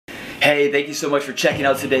Hey, thank you so much for checking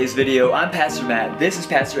out today's video. I'm Pastor Matt, this is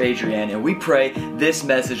Pastor Adrian, and we pray this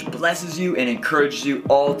message blesses you and encourages you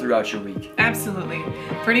all throughout your week. Absolutely.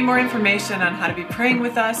 For any more information on how to be praying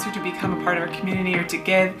with us or to become a part of our community or to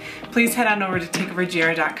give, please head on over to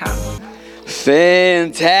takeovergr.com.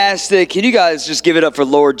 Fantastic. Can you guys just give it up for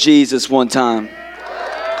Lord Jesus one time?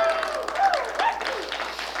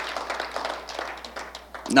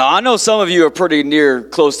 Now, I know some of you are pretty near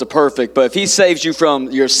close to perfect, but if he saves you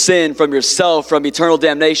from your sin, from yourself, from eternal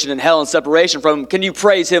damnation and hell and separation from him, can you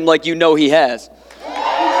praise him like you know he has?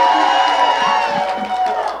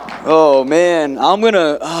 Oh, man,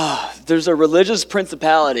 there's a religious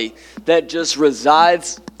principality that just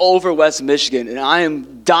resides over West Michigan, and I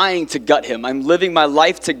am dying to gut him. I'm living my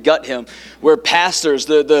life to gut him, where pastors,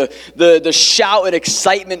 the shout and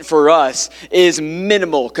excitement for us is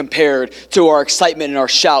minimal compared to our excitement and our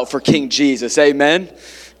shout for King Jesus. Amen?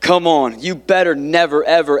 Come on, you better never,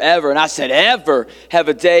 ever, ever, and I said ever, have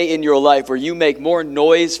a day in your life where you make more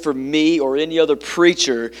noise for me or any other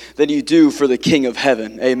preacher than you do for the King of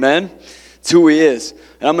Heaven. Amen? It's who he is.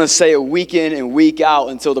 And I'm going to say it week in and week out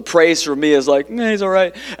until the praise for me is like, he's all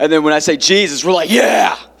right. And then when I say Jesus, we're like,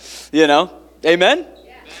 yeah, you know, amen?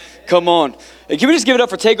 Yeah. Come on. And can we just give it up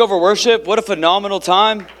for Takeover Worship? What a phenomenal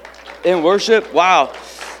time in worship. Wow.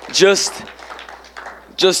 Just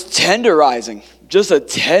tenderizing. Just a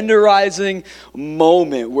tenderizing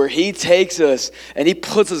moment where he takes us and he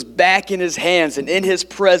puts us back in his hands, and in his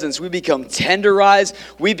presence we become tenderized,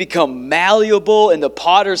 we become malleable in the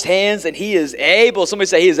potter's hands, and he is able, somebody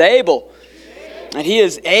say he is able, and he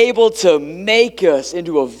is able to make us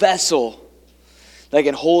into a vessel that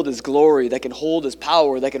can hold his glory, that can hold his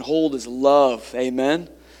power, that can hold his love. Amen?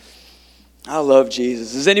 I love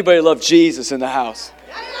Jesus. Does anybody love Jesus in the house?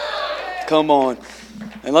 Come on.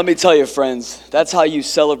 And let me tell you, friends, that's how you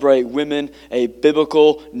celebrate women a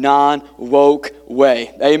biblical, non-woke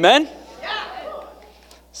way. Amen? Yeah.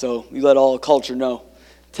 So you let all culture know.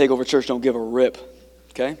 Takeover Church don't give a rip.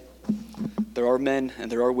 Okay? There are men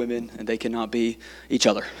and there are women, and they cannot be each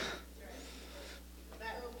other.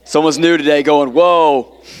 Someone's new today going,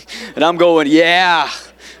 whoa. And I'm going, yeah.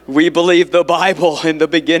 We believe the Bible in the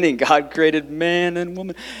beginning. God created man and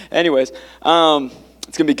woman. Anyways,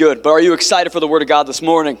 it's going to be good. But are you excited for the Word of God this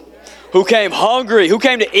morning? Who came hungry? Who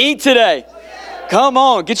came to eat today? Come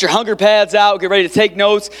on, get your hunger pads out. Get ready to take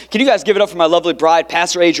notes. Can you guys give it up for my lovely bride,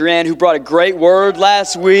 Pastor Adrienne, who brought a great word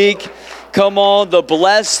last week? Come on, the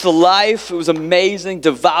blessed life. It was amazing.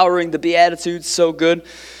 Devouring the Beatitudes, so good.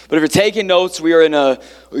 But if you're taking notes, we are in a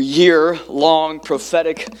year-long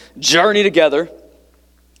prophetic journey together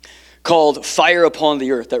called Fire Upon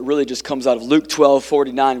the Earth, that really just comes out of Luke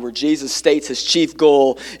 12:49, where Jesus states his chief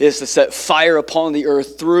goal is to set fire upon the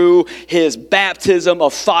earth through his baptism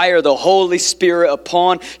of fire, the Holy Spirit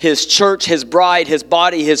upon his church, his bride, his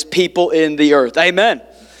body, his people in the earth. Amen.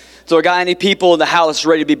 So I got any people in the house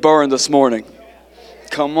ready to be burned this morning?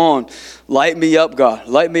 Come on. Light me up, God.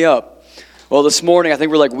 Light me up. Well, this morning, I think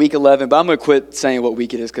we're like week 11, but I'm going to quit saying what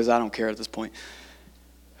week it is because I don't care at this point.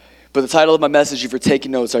 But the title of my message, if you're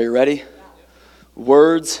taking notes, are you ready?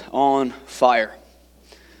 Words on fire.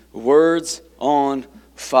 Words on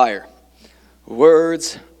fire.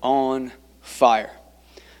 Words on fire.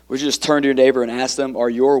 Would you just turn to your neighbor and ask them, are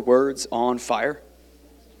your words on fire?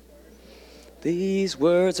 These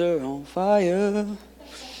words are on fire.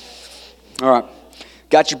 All right.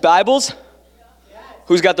 Got your Bibles?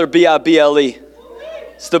 Who's got their Bible?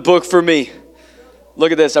 It's the book for me.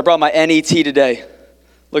 Look at this. I brought my NET today.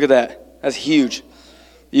 Look at that. That's huge.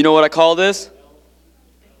 You know what I call this?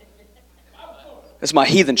 It's my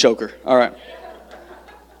heathen choker. All right.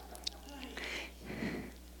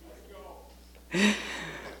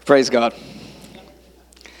 Praise God.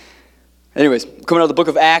 Anyways, coming out of the book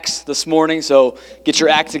of Acts this morning, so get your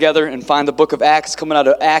act together and find the book of Acts, coming out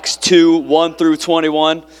of Acts 2, 1 through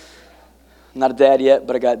 21. I'm not a dad yet,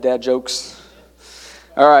 but I got dad jokes.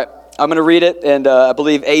 All right. I'm going to read it, and I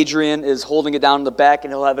believe Adrian is holding it down in the back,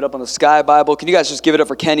 and he'll have it up on the Sky Bible. Can you guys just give it up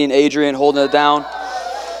for Kenny and Adrian holding it down?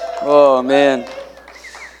 Oh, man.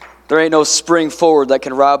 There ain't no spring forward that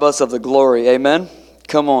can rob us of the glory. Amen?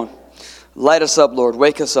 Come on. Light us up, Lord.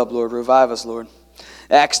 Wake us up, Lord. Revive us, Lord.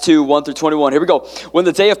 Acts 2, 1 through 21. Here we go. When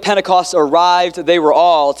the day of Pentecost arrived, they were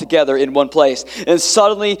all together in one place. And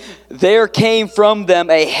suddenly there came from them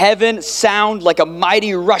a heaven sound like a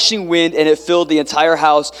mighty rushing wind, and it filled the entire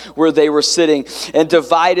house where they were sitting. And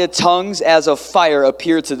divided tongues as of fire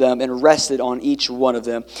appeared to them and rested on each one of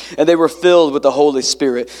them. And they were filled with the Holy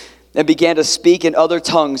Spirit and began to speak in other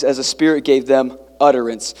tongues as the Spirit gave them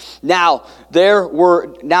utterance. Now they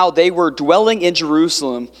were dwelling in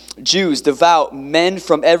Jerusalem, Jews, devout men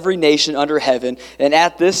from every nation under heaven. And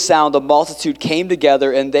at this sound, the multitude came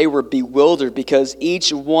together, and they were bewildered because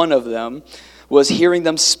each one of them was hearing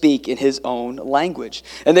them speak in his own language.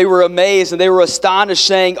 And they were amazed and they were astonished,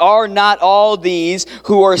 saying, "Are not all these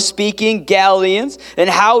who are speaking Galileans? And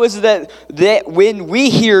how is it that when we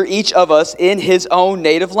hear each of us in his own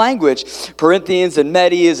native language, Parthians and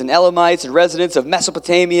Medes and Elamites and residents of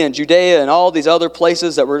Mesopotamia and Judea and all these other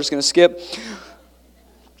places that we're just going to skip,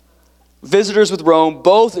 visitors with Rome,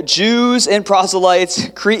 both Jews and proselytes,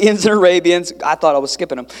 Cretans and Arabians," I thought I was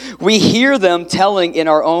skipping them, "we hear them telling in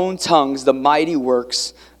our own tongues the mighty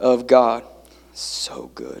works of God."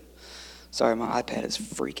 So good. Sorry, my iPad is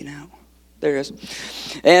freaking out. There it is.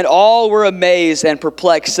 "And all were amazed and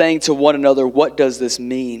perplexed, saying to one another, 'What does this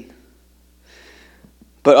mean?'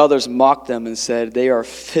 But others mocked them and said, 'They are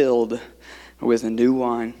filled with new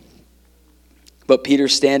wine.' But Peter,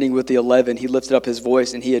 standing with the 11, he lifted up his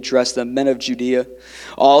voice and he addressed them, 'Men of Judea,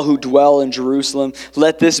 all who dwell in Jerusalem,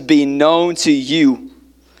 let this be known to you.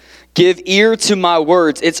 Give ear to my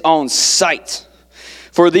words, it's on sight.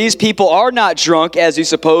 For these people are not drunk, as you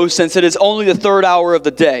suppose, since it is only the third hour of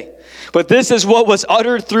the day. But this is what was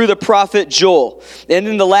uttered through the prophet Joel. And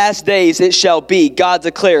in the last days it shall be, God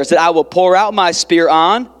declares, that I will pour out my spirit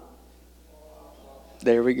on..."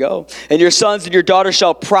 There we go. "And your sons and your daughters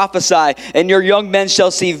shall prophesy, and your young men shall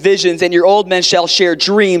see visions, and your old men shall share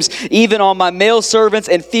dreams. Even on my male servants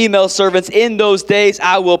and female servants in those days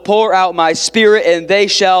I will pour out my spirit, and they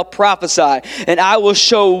shall prophesy. And I will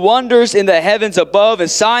show wonders in the heavens above and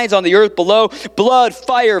signs on the earth below, blood,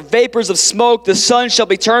 fire, vapors of smoke. The sun shall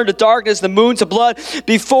be turned to darkness, the moon to blood,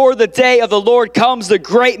 before the day of the Lord comes, the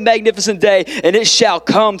great magnificent day. And it shall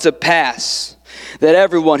come to pass that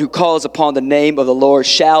everyone who calls upon the name of the Lord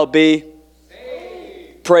shall be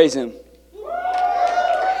saved." Praise him.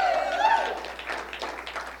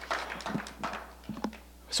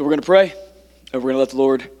 So we're going to pray, and we're going to let the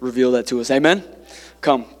Lord reveal that to us. Amen?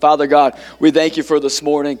 Come. Father God, we thank you for this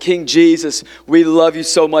morning. King Jesus, we love you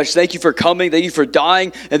so much. Thank you for coming. Thank you for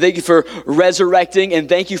dying. And thank you for resurrecting. And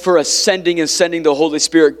thank you for ascending and sending the Holy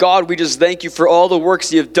Spirit. God, we just thank you for all the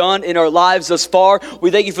works you've done in our lives thus far. We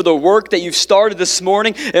thank you for the work that you've started this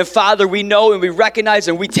morning. And Father, we know and we recognize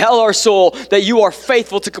and we tell our soul that you are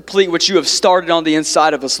faithful to complete what you have started on the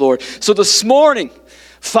inside of us, Lord. So this morning,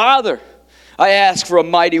 Father, I ask for a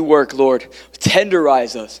mighty work, Lord.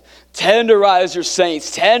 Tenderize us. Tenderize your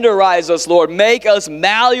saints. Tenderize us, Lord. Make us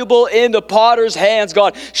malleable in the potter's hands,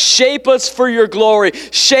 God. Shape us for your glory.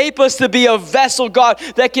 Shape us to be a vessel, God,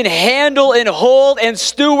 that can handle and hold and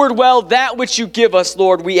steward well that which you give us,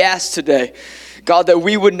 Lord. We ask today, God, that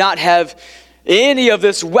we would not have any of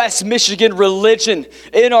this West Michigan religion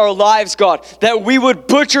in our lives, God, that we would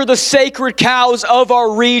butcher the sacred cows of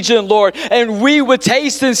our region, Lord, and we would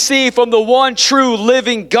taste and see from the one true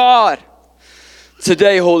living God.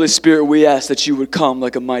 Today, Holy Spirit, we ask that you would come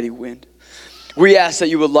like a mighty wind. We ask that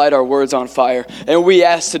you would light our words on fire. And we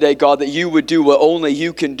ask today, God, that you would do what only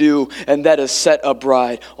you can do, and that is set a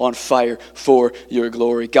bride on fire for your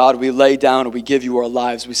glory. God, we lay down and we give you our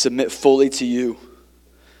lives. We submit fully to you.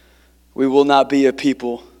 We will not be a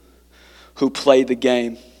people who play the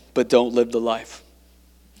game but don't live the life.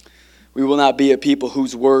 We will not be a people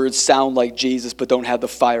whose words sound like Jesus but don't have the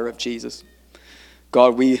fire of Jesus.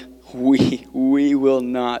 God, we will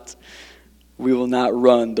not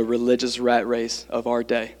run the religious rat race of our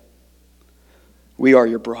day. We are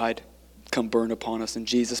your bride. Come burn upon us in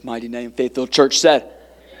Jesus' mighty name. Faith-filled church said,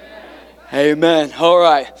 Amen. Amen. All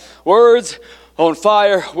right. Words on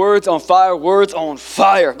fire, words on fire, words on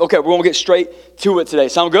fire. Okay, we're going to get straight to it today.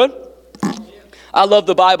 Sound good? I love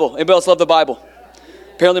the Bible. Anybody else love the Bible?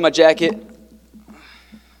 Apparently my jacket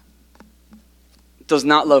does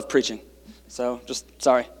not love preaching. So just,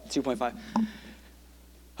 sorry, 2.5.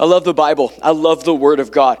 I love the Bible. I love the Word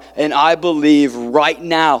of God. And I believe right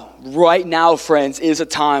now, friends, is a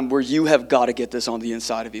time where you have got to get this on the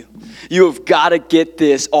inside of you. You have got to get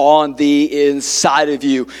this on the inside of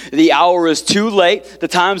you. The hour is too late. The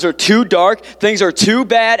times are too dark. Things are too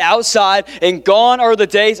bad outside. And gone are the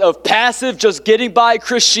days of passive, just getting by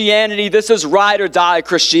Christianity. This is ride or die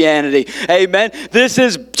Christianity. Amen. This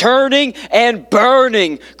is turning and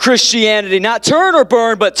burning Christianity. Not turn or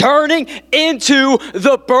burn, but turning into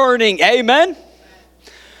the burning. Amen.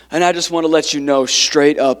 And I just want to let you know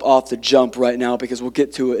straight up off the jump right now, because we'll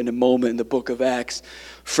get to it in a moment in the book of Acts.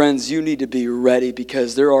 Friends, you need to be ready,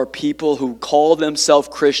 because there are people who call themselves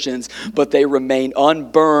Christians, but they remain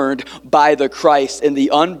unburned by the Christ. And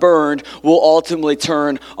the unburned will ultimately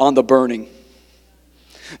turn on the burning.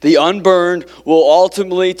 The unburned will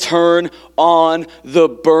ultimately turn on the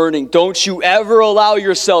burning. Don't you ever allow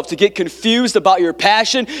yourself to get confused about your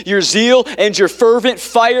passion, your zeal, and your fervent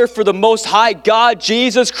fire for the Most High God,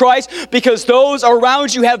 Jesus Christ, because those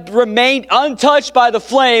around you have remained untouched by the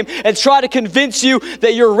flame and try to convince you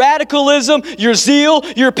that your radicalism, your zeal,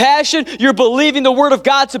 your passion, your believing the Word of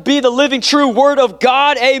God to be the living, true Word of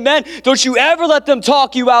God, amen. Don't you ever let them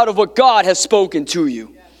talk you out of what God has spoken to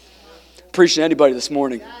you. Preaching to anybody this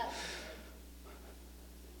morning.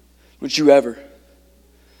 Don't you ever.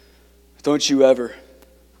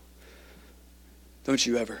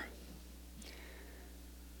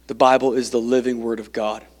 The Bible is the living Word of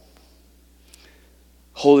God.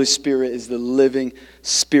 Holy Spirit is the living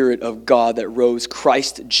Spirit of God that rose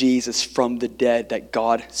Christ Jesus from the dead that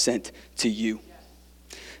God sent to you.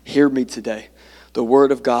 Hear me today. The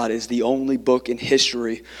Word of God is the only book in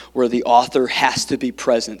history where the author has to be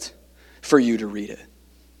present for you to read it.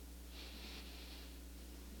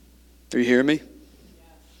 Are you hearing me?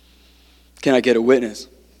 Can I get a witness?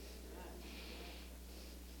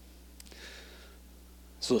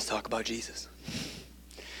 So let's talk about Jesus.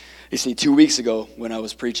 You see, 2 weeks ago when I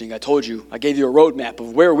was preaching, I told you, I gave you a roadmap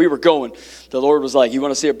of where we were going. The Lord was like, you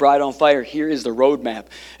want to see a bride on fire? Here is the roadmap.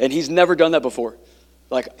 And He's never done that before.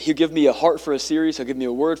 Like, He'll give me a heart for a series. He'll give me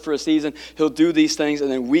a word for a season. He'll do these things.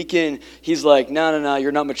 And then week in, He's like, no,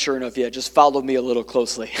 you're not mature enough yet. Just follow me a little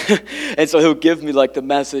closely. And so He'll give me like the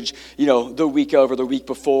message, the week of or the week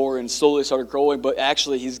before, and slowly started growing. But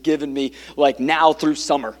actually, He's given me like now through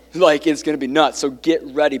summer. Like, it's going to be nuts. So get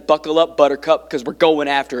ready. Buckle up, Buttercup, because we're going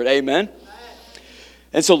after it. Amen.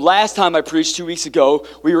 And so last time I preached 2 weeks ago,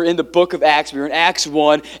 we were in the book of Acts. We were in Acts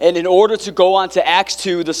 1. And in order to go on to Acts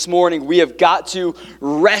 2 this morning, we have got to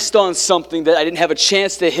rest on something that I didn't have a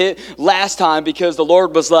chance to hit last time because the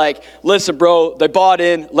Lord was like, listen, bro, they bought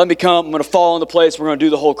in. Let me come. I'm going to fall into place. We're going to do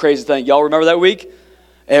the whole crazy thing. Y'all remember that week?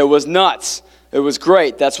 It was nuts. It was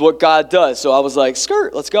great. That's what God does. So I was like,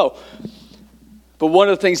 skirt, let's go. But one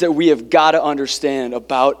of the things that we have got to understand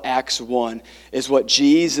about Acts 1 is what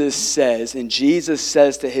Jesus says. And Jesus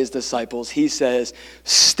says to His disciples, He says,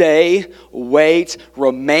 stay, wait,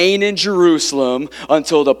 remain in Jerusalem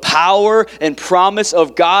until the power and promise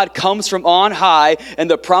of God comes from on high.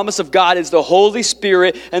 And the promise of God is the Holy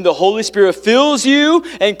Spirit. And the Holy Spirit fills you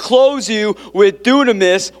and clothes you with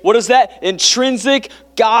dunamis. What is that? Intrinsic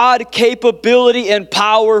God capability and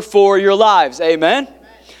power for your lives. Amen?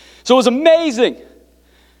 So it was amazing.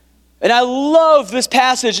 And I love this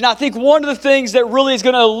passage, and I think one of the things that really is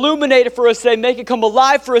going to illuminate it for us today, make it come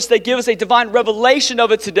alive for us today, give us a divine revelation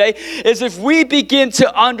of it today, is if we begin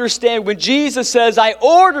to understand when Jesus says, I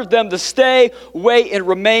ordered them to stay, wait, and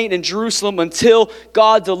remain in Jerusalem until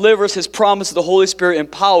God delivers His promise of the Holy Spirit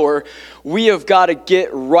and power, we have got to get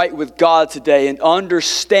right with God today and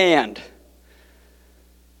understand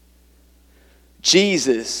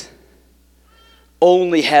Jesus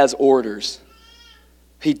only has orders.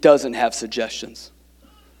 He doesn't have suggestions.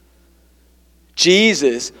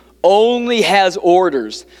 Jesus only has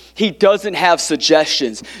orders. He doesn't have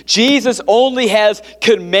suggestions. Jesus only has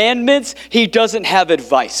commandments. He doesn't have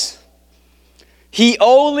advice. He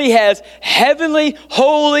only has heavenly,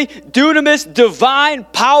 holy, dunamis, divine,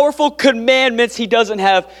 powerful commandments. He doesn't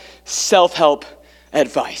have self-help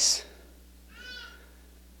advice.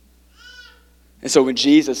 And so when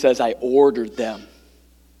Jesus says, I ordered them,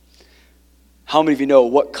 how many of you know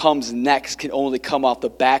what comes next can only come off the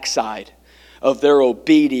backside of their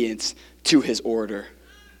obedience to His order?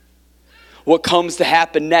 What comes to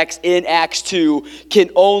happen next in Acts 2 can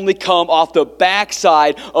only come off the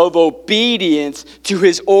backside of obedience to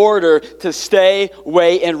His order to stay,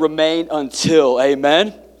 wait, and remain until.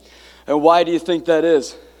 Amen? And why do you think that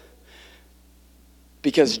is?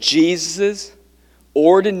 Because Jesus'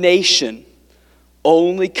 ordination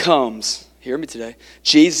only comes, hear me today,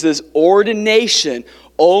 Jesus' ordination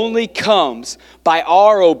only comes by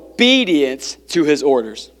our obedience to His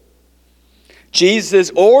orders.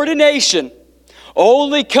 Jesus' ordination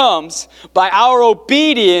only comes by our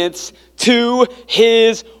obedience to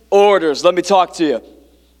His orders. Let me talk to you.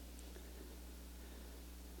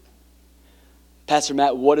 Pastor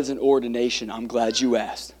Matt, what is an ordination? I'm glad you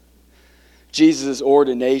asked. Jesus'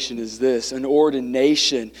 ordination is this. An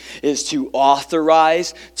ordination is to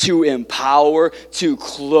authorize, to empower, to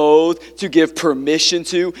clothe, to give permission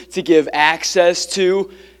to give access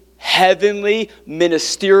to heavenly,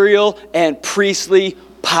 ministerial, and priestly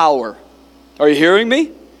power. Are you hearing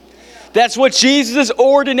me? That's what Jesus'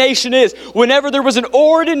 ordination is. Whenever there was an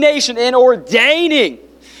ordination and ordaining,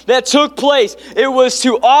 that took place. It was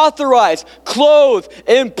to authorize, clothe,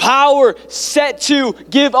 empower, set to,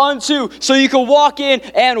 give unto, so you can walk in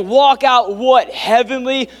and walk out what?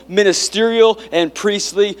 Heavenly, ministerial, and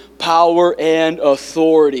priestly power and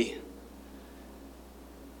authority.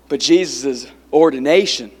 But Jesus'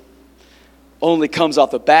 ordination only comes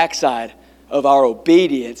off the backside of our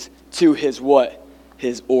obedience to his what?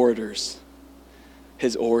 His orders.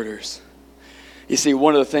 His orders. You see,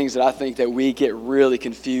 one of the things that I think that we get really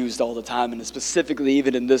confused all the time, and specifically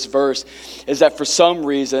even in this verse, is that for some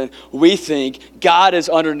reason we think God is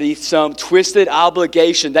underneath some twisted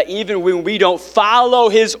obligation that even when we don't follow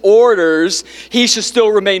his orders, he should still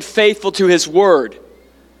remain faithful to his word.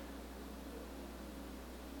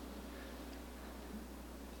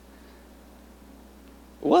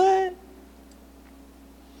 What?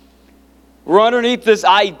 We're underneath this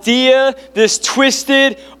idea, this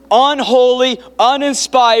twisted, unholy,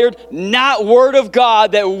 uninspired, not word of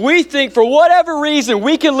God that we think for whatever reason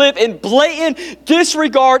we can live in blatant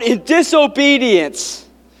disregard and disobedience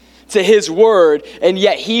to his word, and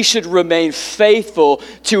yet he should remain faithful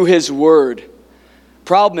to his word.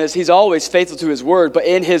 Problem is, he's always faithful to his word, but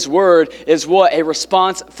in his word is what? A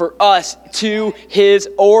response for us to his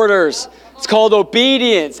orders. It's called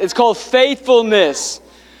obedience. It's called faithfulness.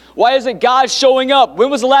 Why isn't God showing up? When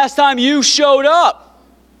was the last time you showed up?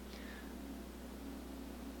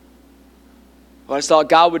 Well, I just thought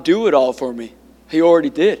God would do it all for me. He already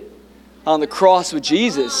did. On the cross with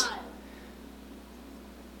Jesus.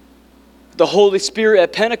 The Holy Spirit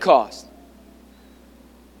at Pentecost.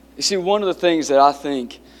 You see, one of the things that I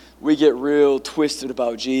think we get real twisted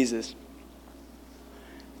about Jesus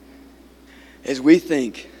is we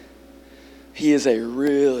think he is a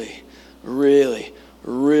really, really,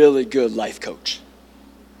 really good life coach.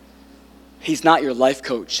 He's not your life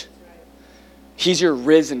coach. He's your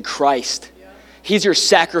risen Christ. He's your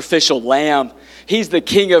sacrificial lamb. He's the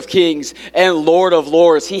King of Kings and Lord of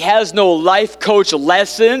Lords. He has no life coach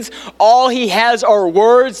lessons. All he has are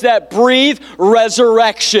words that breathe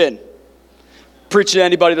resurrection. Preaching to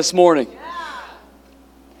anybody this morning.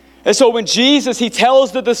 And so when Jesus, he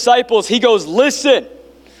tells the disciples, he goes, listen,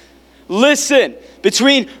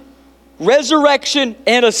 between resurrection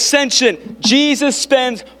and ascension, Jesus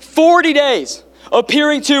spends 40 days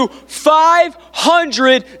appearing to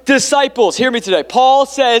 500 disciples. Hear me today. Paul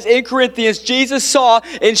says in Corinthians, Jesus saw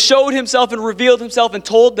and showed himself and revealed himself and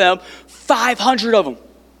told them 500 of them.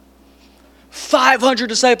 500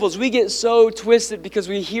 disciples. We get so twisted because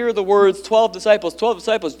we hear the words 12 disciples, 12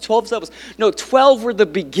 disciples, 12 disciples. No, 12 were the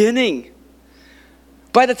beginning.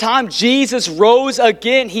 By the time Jesus rose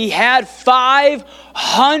again, he had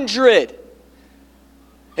 500.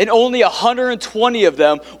 And only 120 of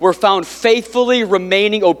them were found faithfully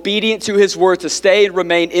remaining obedient to his word to stay and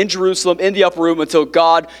remain in Jerusalem in the upper room until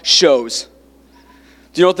God shows.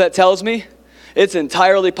 Do you know what that tells me? It's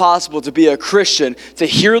entirely possible to be a Christian, to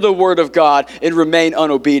hear the word of God and remain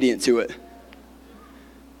unobedient to it. You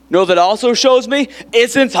know what that also shows me?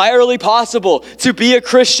 It's entirely possible to be a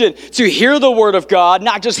Christian, to hear the word of God,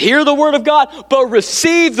 not just hear the word of God, but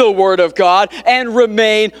receive the word of God and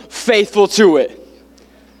remain faithful to it.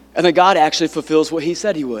 And then God actually fulfills what he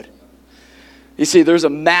said he would. You see, there's a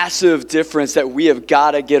massive difference that we have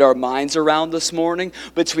got to get our minds around this morning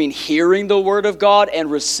between hearing the word of God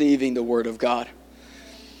and receiving the word of God.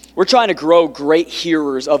 We're trying to grow great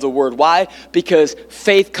hearers of the word. Why? Because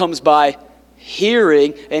faith comes by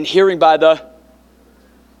hearing, and hearing by the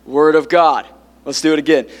word of God. Let's do it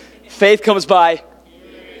again. Faith comes by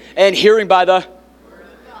and hearing by the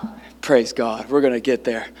praise God. We're going to get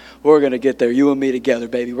there. We're going to get there. You and me together,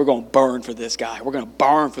 baby. We're going to burn for this guy. We're going to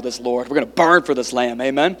burn for this Lord. We're going to burn for this Lamb.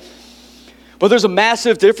 Amen? But there's a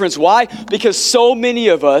massive difference. Why? Because so many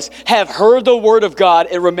of us have heard the word of God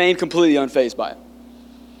and remained completely unfazed by it.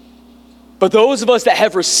 But those of us that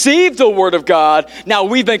have received the word of God, now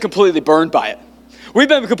we've been completely burned by it. We've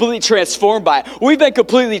been completely transformed by it. We've been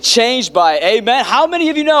completely changed by it. Amen. How many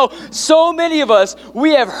of you know, so many of us,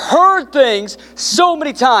 we have heard things so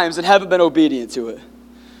many times and haven't been obedient to it?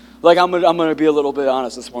 Like, I'm gonna be a little bit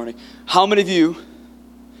honest this morning. How many of you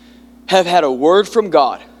have had a word from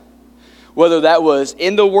God, whether that was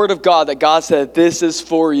in the word of God that God said, this is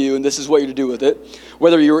for you and this is what you're to do with it,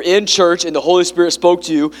 whether you were in church and the Holy Spirit spoke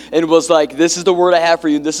to you and was like, this is the word I have for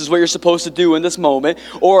you, this is what you're supposed to do in this moment,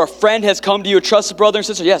 or a friend has come to you, a trusted brother and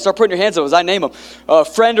sister, start putting your hands up as I name them. A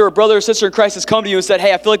friend or a brother or sister in Christ has come to you and said,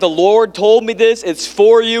 hey, I feel like the Lord told me this, it's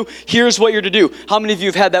for you, here's what you're to do. How many of you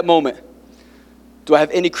have had that moment? Do I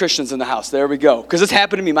have any Christians in the house? There we go. Because this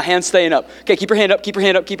happened to me, my hand's staying up. Okay, keep your hand up, keep your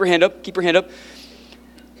hand up, keep your hand up, keep your hand up.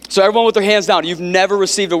 So everyone with their hands down, you've never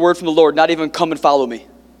received a word from the Lord, not even come and follow me.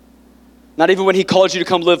 Not even when he called you to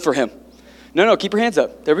come live for him. No, keep your hands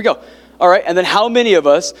up. There we go. All right, and then how many of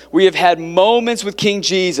us, we have had moments with King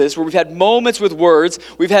Jesus where we've had moments with words,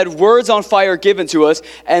 we've had words on fire given to us,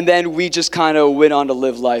 and then we just kind of went on to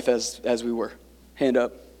live life as we were. Hand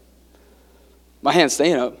up. My hand's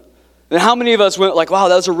staying up. Then how many of us went like, wow,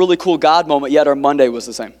 that was a really cool God moment, yet our Monday was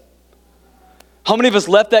the same? How many of us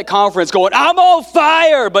left that conference going, I'm on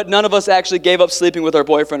fire, but none of us actually gave up sleeping with our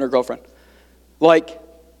boyfriend or girlfriend? Like,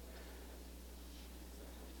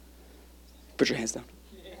 put your hands down.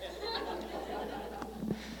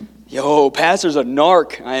 Yo, pastor's a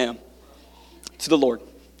narc. I am. To the Lord.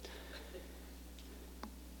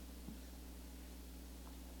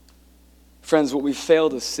 Friends, what we fail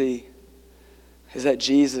to see is that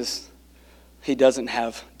Jesus, he doesn't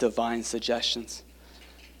have divine suggestions.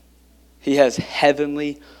 He has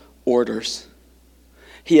heavenly orders.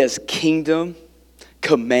 He has kingdom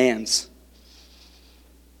commands.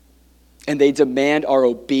 And they demand our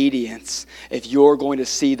obedience if you're going to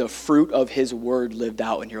see the fruit of his word lived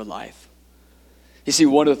out in your life. You see,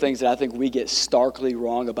 one of the things that I think we get starkly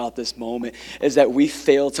wrong about this moment is that we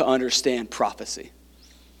fail to understand prophecy.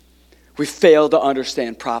 We fail to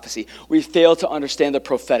understand prophecy. We fail to understand the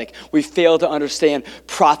prophetic. We fail to understand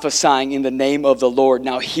prophesying in the name of the Lord.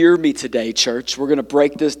 Now hear me today, church. We're going to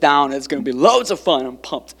break this down. It's going to be loads of fun. I'm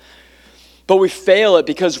pumped. But we fail it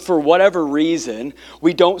because for whatever reason,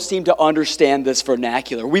 we don't seem to understand this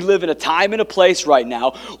vernacular. We live in a time and a place right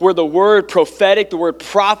now where the word prophetic, the word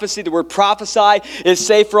prophecy, the word prophesy is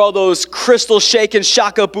safe for all those crystal shaking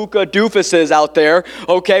shakabuka doofuses out there,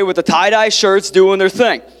 okay, with the tie-dye shirts doing their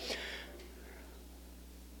thing.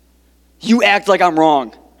 You act like I'm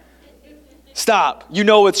wrong. Stop. You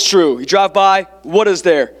know it's true. You drive by, what is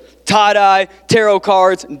there? Tie-dye, tarot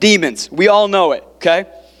cards, demons. We all know it, okay?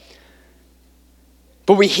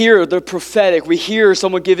 But we hear the prophetic, we hear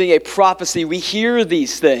someone giving a prophecy, we hear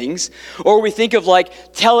these things. Or we think of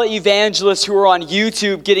like televangelists who are on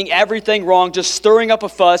YouTube getting everything wrong, just stirring up a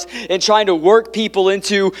fuss and trying to work people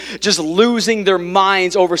into just losing their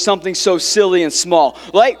minds over something so silly and small.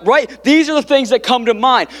 Right? These are the things that come to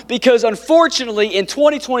mind. Because unfortunately, in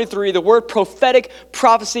 2023, the word prophetic,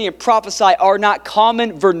 prophecy, and prophesy are not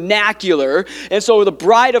common vernacular. And so the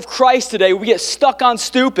bride of Christ today, we get stuck on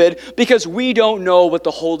stupid because we don't know what the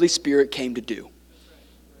Holy Spirit came to do.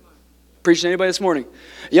 Preaching to anybody this morning?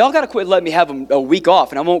 Y'all got to quit letting me have a week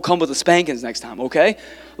off and I won't come with the spankings next time, okay?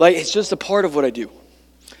 Like, it's just a part of what I do.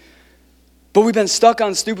 But we've been stuck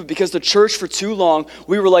on stupid because the church for too long,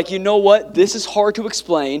 we were like, you know what? This is hard to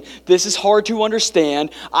explain. This is hard to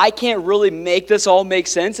understand. I can't really make this all make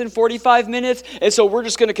sense in 45 minutes. And so we're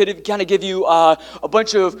just going to kind of give you a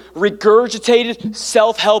bunch of regurgitated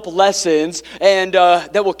self-help lessons and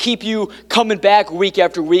that will keep you coming back week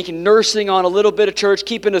after week and nursing on a little bit of church,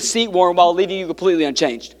 keeping a seat warm while leaving you completely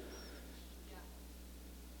unchanged.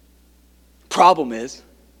 Problem is,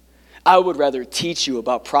 I would rather teach you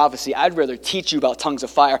about prophecy. I'd rather teach you about tongues of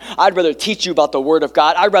fire. I'd rather teach you about the Word of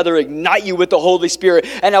God. I'd rather ignite you with the Holy Spirit.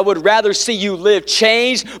 And I would rather see you live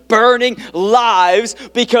changed, burning lives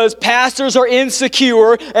because pastors are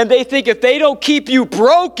insecure and they think if they don't keep you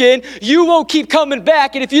broken, you won't keep coming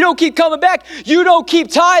back. And if you don't keep coming back, you don't keep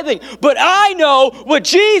tithing. But I know what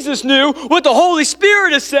Jesus knew, what the Holy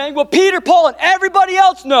Spirit is saying, what Peter, Paul, and everybody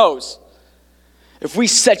else knows. If we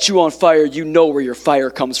set you on fire, you know where your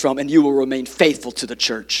fire comes from, and you will remain faithful to the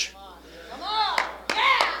church. Come on.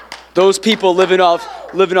 Yeah. Those people living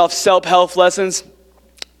off self-help lessons,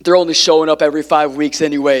 they're only showing up every 5 weeks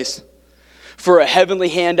anyways. For a heavenly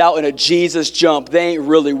handout and a Jesus jump, they ain't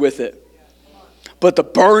really with it. But the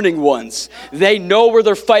burning ones, they know where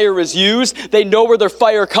their fire is used, they know where their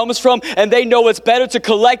fire comes from, and they know it's better to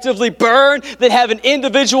collectively burn than have an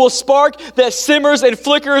individual spark that simmers and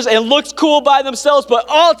flickers and looks cool by themselves, but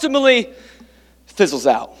ultimately fizzles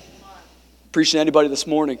out. Preaching to anybody this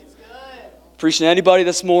morning? Preaching to anybody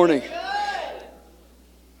this morning?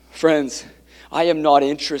 Friends, I am not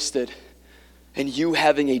interested in you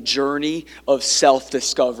having a journey of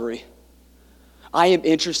self-discovery. I am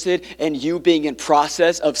interested in you being in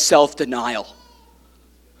process of self-denial.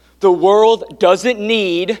 The world doesn't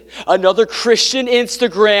need another Christian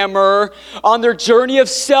Instagrammer on their journey of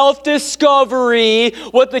self-discovery.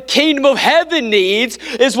 What the kingdom of heaven needs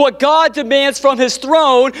is what God demands from his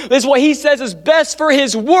throne, is what he says is best for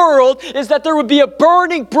his world, is that there would be a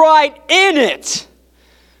burning bride in it.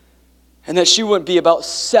 And that she wouldn't be about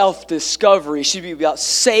self-discovery. She'd be about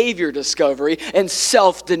Savior discovery and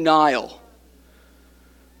self-denial.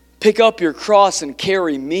 Pick up your cross and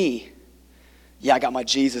carry me. Yeah, I got my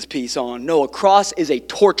Jesus piece on. No, a cross is a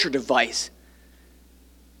torture device.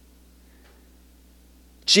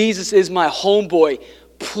 Jesus is my homeboy.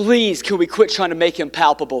 Please, can we quit trying to make him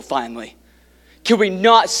palpable finally? Can we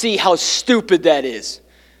not see how stupid that is?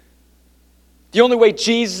 The only way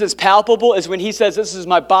Jesus is palpable is when he says, this is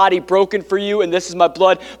my body broken for you and this is my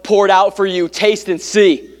blood poured out for you. Taste and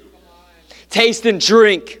see. Taste and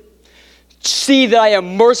drink. See that I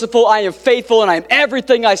am merciful, I am faithful, and I am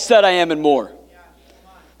everything I said I am and more.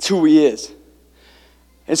 It's who he is.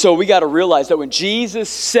 And so we got to realize that when Jesus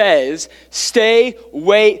says, stay,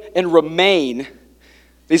 wait, and remain,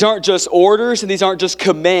 these aren't just orders and these aren't just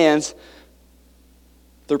commands.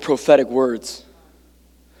 They're prophetic words.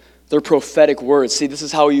 They're prophetic words. See, this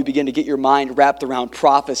is how you begin to get your mind wrapped around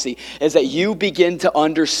prophecy, is that you begin to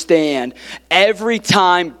understand every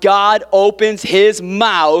time God opens his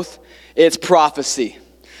mouth, it's prophecy.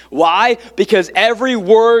 Why? Because every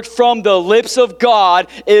word from the lips of God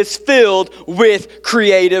is filled with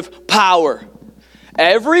creative power.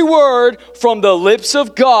 Every word from the lips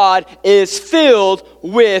of God is filled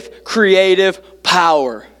with creative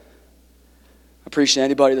power. Appreciate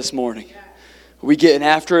anybody this morning? Are we getting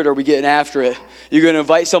after it or are we getting after it? You're going to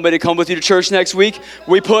invite somebody to come with you to church next week?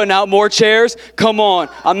 We putting out more chairs? Come on.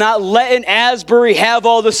 I'm not letting Asbury have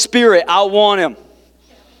all the Spirit. I want him.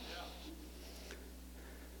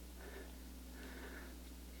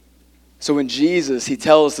 So when Jesus, he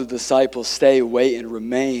tells the disciples, stay, wait, and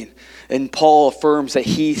remain. And Paul affirms that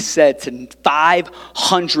he said to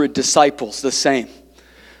 500 disciples the same.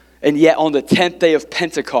 And yet on the 10th day of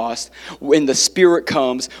Pentecost, when the Spirit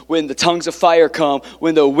comes, when the tongues of fire come,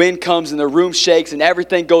 when the wind comes and the room shakes and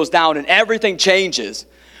everything goes down and everything changes,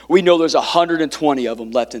 we know there's 120 of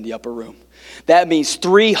them left in the upper room. That means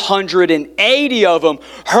 380 of them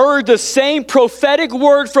heard the same prophetic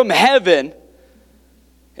word from heaven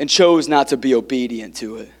and chose not to be obedient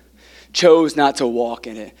to it. Chose not to walk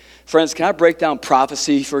in it. Friends, can I break down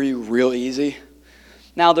prophecy for you real easy?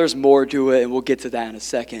 Now there's more to it, and we'll get to that in a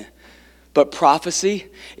second. But prophecy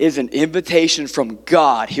is an invitation from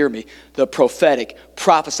God. Hear me. The prophetic,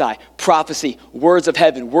 prophesy, prophecy, words of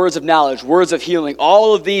heaven, words of knowledge, words of healing,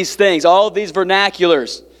 all of these things, all of these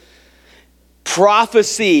vernaculars.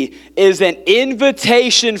 Prophecy is an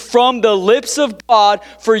invitation from the lips of God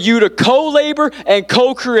for you to co-labor and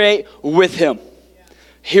co-create with him.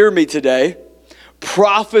 Hear me today.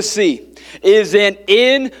 Prophecy is an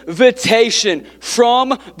invitation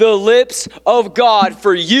from the lips of God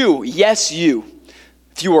for you, yes, you.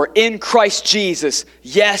 If you are in Christ Jesus,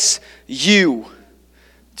 yes, you,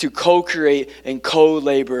 to co-create and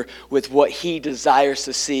co-labor with what he desires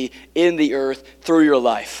to see in the earth through your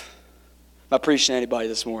life. I'm not preaching to anybody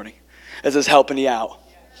this morning. Is this helping you out?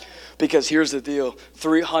 Because here's the deal.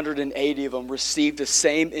 380 of them received the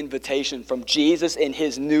same invitation from Jesus in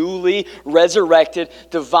his newly resurrected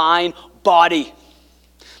divine body.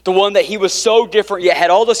 The one that he was so different yet had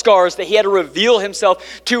all the scars that he had to reveal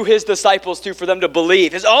himself to his disciples for them to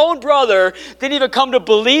believe. His own brother didn't even come to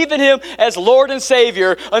believe in him as Lord and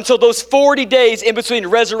Savior until those 40 days in between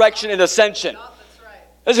resurrection and ascension.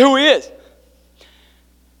 That's who he is.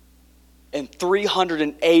 And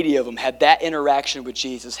 380 of them had that interaction with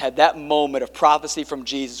Jesus, had that moment of prophecy from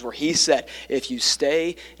Jesus where he said, if you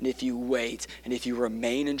stay and if you wait and if you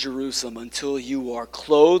remain in Jerusalem until you are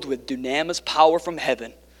clothed with dunamis power from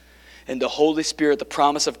heaven and the Holy Spirit, the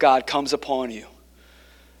promise of God, comes upon you,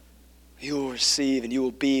 you will receive and you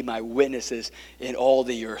will be my witnesses in all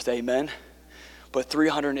the earth. Amen? But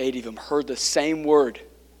 380 of them heard the same word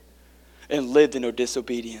and lived in their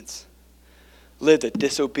disobedience. Lived a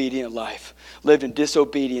disobedient life. Lived in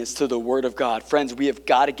disobedience to the word of God. Friends, we have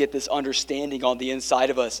got to get this understanding on the inside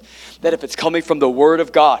of us. That if it's coming from the word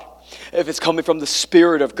of God, if it's coming from the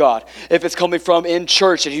Spirit of God, if it's coming from in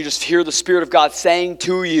church and you just hear the Spirit of God saying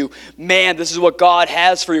to you, man, this is what God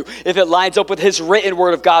has for you. If it lines up with his written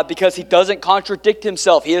word of God because he doesn't contradict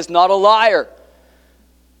himself. He is not a liar.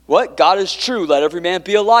 What? God is true. Let every man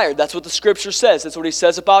be a liar. That's what the scripture says. That's what he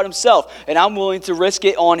says about himself. And I'm willing to risk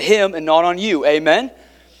it on him and not on you. Amen?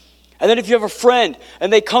 And then if you have a friend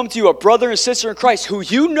and they come to you, a brother and sister in Christ who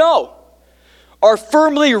you know are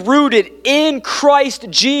firmly rooted in Christ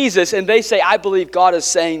Jesus, and they say, I believe God is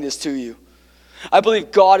saying this to you. I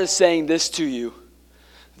believe God is saying this to you.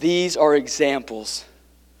 These are examples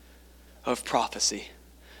of prophecy.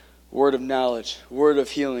 Word of knowledge, word of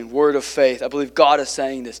healing, word of faith. I believe God is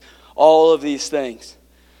saying this. All of these things.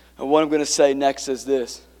 And what I'm going to say next is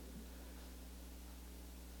this.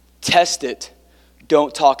 Test it.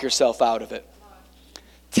 Don't talk yourself out of it.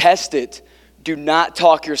 Test it. Do not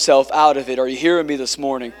talk yourself out of it. Are you hearing me this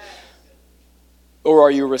morning? Or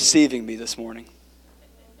are you receiving me this morning?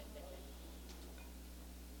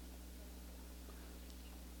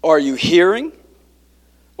 Are you hearing?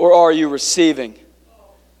 or are you receiving?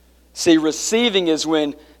 See, receiving is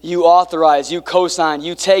when you authorize, you co-sign,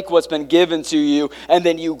 you take what's been given to you, and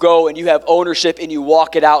then you go and you have ownership and you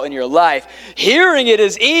walk it out in your life. Hearing it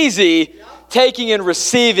is easy. Taking and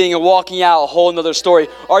receiving and walking out a whole nother story.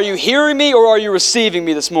 Are you hearing me or are you receiving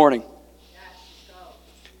me this morning?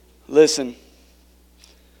 Listen.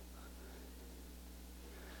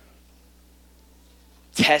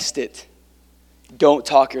 Test it. Don't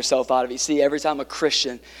talk yourself out of it. See, every time a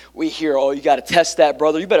Christian, we hear, oh, you got to test that,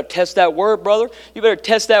 brother. You better test that word, brother. You better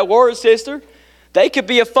test that word, sister. They could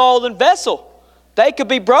be a fallen vessel. They could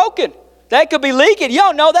be broken. They could be leaking. You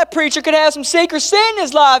don't know, that preacher could have some secret sin in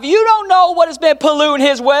his life. You don't know what has been polluting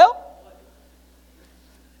his well.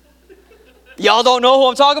 Y'all don't know who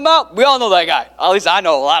I'm talking about? We all know that guy. At least I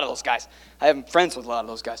know a lot of those guys. I have friends with a lot of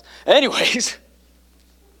those guys. Anyways.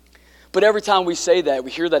 But every time we say that,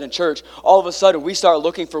 we hear that in church, all of a sudden we start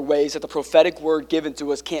looking for ways that the prophetic word given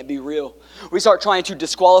to us can't be real. We start trying to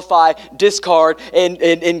disqualify, discard,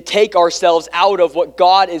 and take ourselves out of what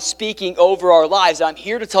God is speaking over our lives. And I'm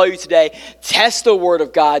here to tell you today, test the word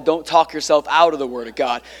of God. Don't talk yourself out of the word of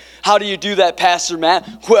God. How do you do that, Pastor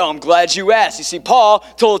Matt? Well, I'm glad you asked. You see, Paul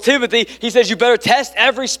told Timothy, he says, you better test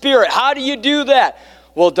every spirit. How do you do that?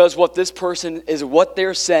 Well, does what this person is, what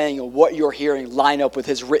they're saying and what you're hearing line up with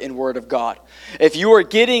his written word of God? If you are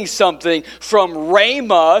getting something from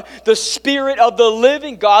Rhema, the Spirit of the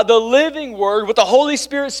living God, the living word, what the Holy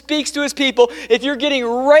Spirit speaks to his people, if you're getting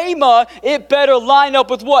Rhema, it better line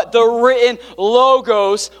up with what? The written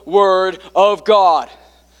Logos word of God.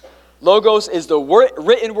 Logos is the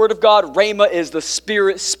written word of God. Rhema is the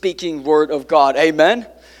Spirit speaking word of God. Amen?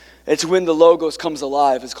 It's when the Logos comes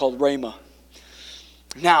alive. It's called Rhema.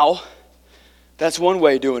 Now, that's one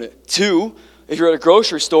way of doing it. Two, if you're at a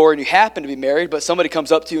grocery store and you happen to be married, but somebody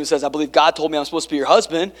comes up to you and says, I believe God told me I'm supposed to be your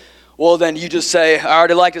husband, well, then you just say, I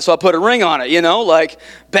already like it, so I put a ring on it, like,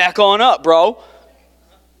 back on up, bro.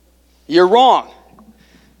 You're wrong.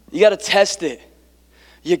 You got to test it.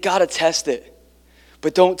 You got to test it.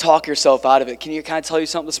 But don't talk yourself out of it. Can I tell you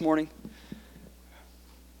something this morning?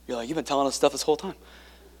 You're like, you've been telling us stuff this whole time.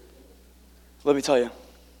 Let me tell you.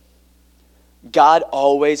 God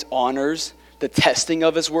always honors the testing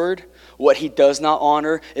of his word. What he does not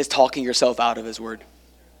honor is talking yourself out of his word.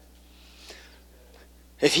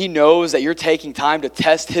 If he knows that you're taking time to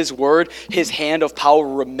test his word, his hand of power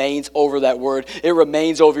remains over that word. It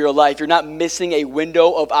remains over your life. You're not missing a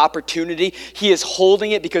window of opportunity. He is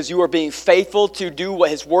holding it because you are being faithful to do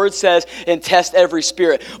what his word says and test every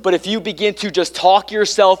spirit. But if you begin to just talk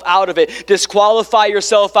yourself out of it, disqualify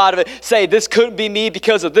yourself out of it, say, this couldn't be me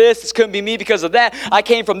because of this couldn't be me because of that. I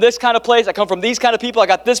came from this kind of place. I come from these kind of people. I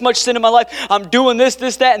got this much sin in my life. I'm doing this,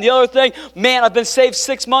 that, and the other thing. Man, I've been saved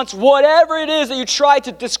 6 months. Whatever it is that you try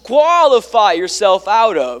to disqualify yourself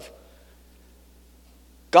out of,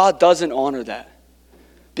 God doesn't honor that,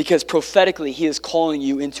 because prophetically he is calling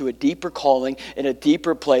you into a deeper calling in a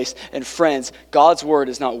deeper place. And friends, God's word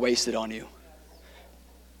is not wasted on you.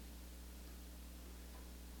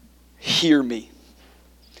 Hear me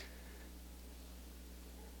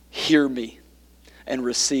and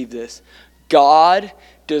receive this. God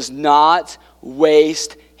does not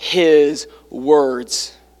waste his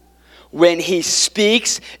words. When he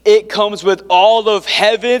speaks, it comes with all of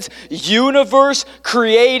heaven's universe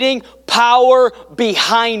creating power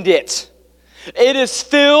behind it. It is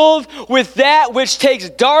filled with that which takes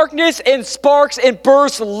darkness and sparks and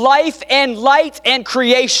bursts life and light and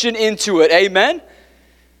creation into it. Amen?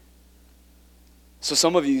 So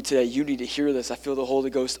some of you today, you need to hear this. I feel the Holy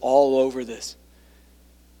Ghost all over this.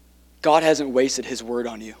 God hasn't wasted his word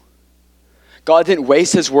on you. God didn't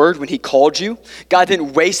waste his word when he called you. God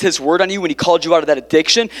didn't waste his word on you when he called you out of that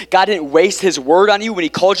addiction. God didn't waste his word on you when he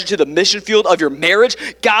called you to the mission field of your marriage.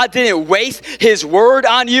 God didn't waste his word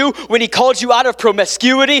on you when he called you out of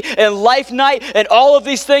promiscuity and life night and all of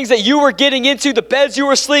these things that you were getting into, the beds you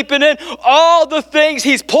were sleeping in, all the things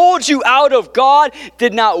he's pulled you out of. God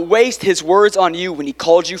did not waste his words on you when he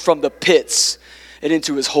called you from the pits and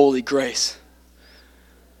into his holy grace.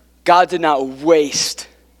 God did not waste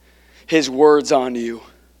his words on you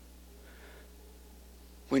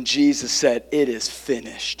when Jesus said, it is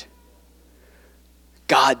finished.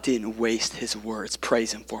 God didn't waste his words.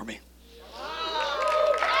 Praise him for me.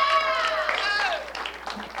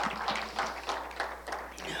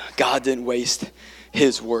 God didn't waste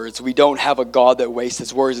his words. We don't have a God that wastes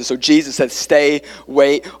his words. And so Jesus said, stay,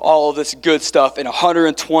 wait, all of this good stuff, and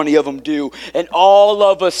 120 of them do. And all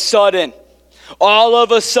of a sudden, I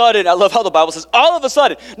love how the Bible says, all of a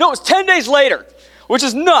sudden. No, it was 10 days later, which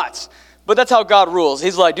is nuts. But that's how God rules.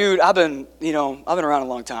 He's like, dude, I've been around a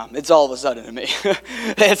long time. It's all of a sudden to me.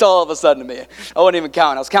 It's all of a sudden to me. I wasn't even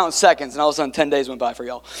counting. I was counting seconds, and all of a sudden 10 days went by for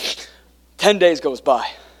y'all. 10 days goes by.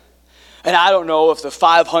 And I don't know if the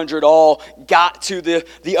 500 all got to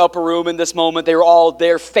the upper room in this moment. They were all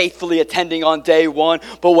there faithfully attending on day one.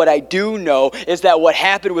 But what I do know is that what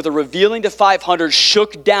happened with the revealing to 500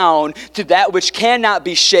 shook down to that which cannot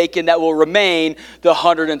be shaken, that will remain, the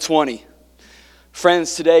 120.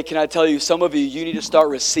 Friends, today, can I tell you, some of you need to start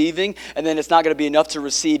receiving, and then it's not going to be enough to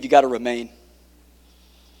receive. You got to remain.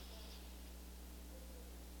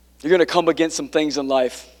 You're going to come against some things in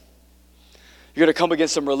life. You're going to come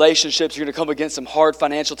against some relationships. You're going to come against some hard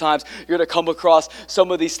financial times. You're going to come across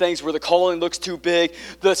some of these things where the calling looks too big.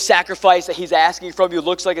 The sacrifice that he's asking from you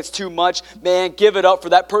looks like it's too much. Man, give it up for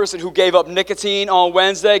that person who gave up nicotine on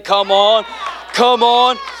Wednesday. Come on. Come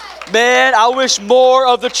on. Man, I wish more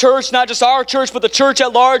of the church, not just our church, but the church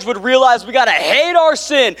at large would realize we got to hate our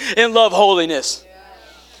sin and love holiness.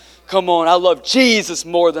 Come on, I love Jesus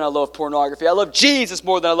more than I love pornography. I love Jesus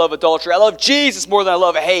more than I love adultery. I love Jesus more than I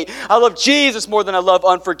love hate. I love Jesus more than I love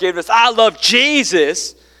unforgiveness. I love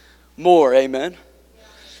Jesus more, amen?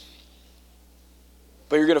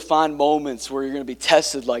 But you're going to find moments where you're going to be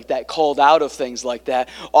tested like that, called out of things like that,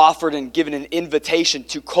 offered and given an invitation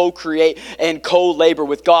to co-create and co-labor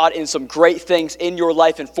with God in some great things in your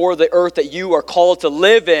life and for the earth that you are called to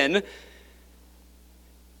live in.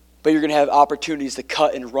 But you're going to have opportunities to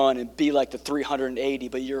cut and run and be like the 380,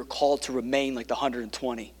 but you're called to remain like the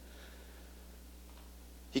 120.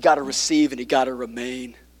 You got to receive and you got to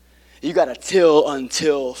remain. You got to till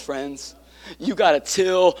until, friends. You got to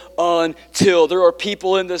till until. There are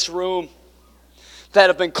people in this room that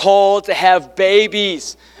have been called to have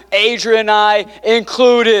babies. Adrian and I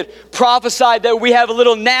included, prophesied that we have a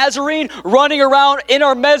little Nazarene running around in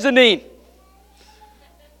our mezzanine.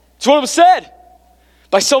 That's what it was said.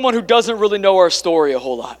 By someone who doesn't really know our story a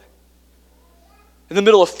whole lot. In the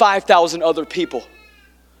middle of 5,000 other people.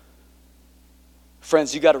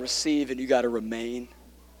 Friends, you got to receive and you got to remain.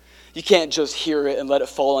 You can't just hear it and let it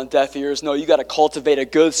fall on deaf ears. No, you got to cultivate a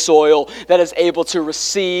good soil that is able to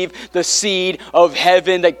receive the seed of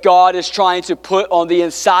heaven that God is trying to put on the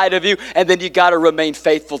inside of you. And then you got to remain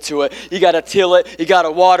faithful to it. You got to till it. You got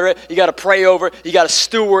to water it. You got to pray over it. You got to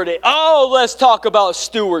steward it. Oh, let's talk about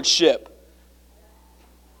stewardship.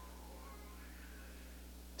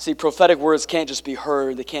 See, prophetic words can't just be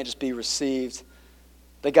heard. They can't just be received.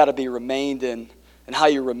 They got to be remained in. And how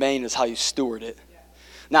you remain is how you steward it.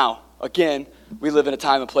 Now, again, we live in a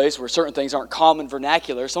time and place where certain things aren't common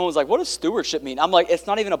vernacular. Someone's like, what does stewardship mean? I'm like, it's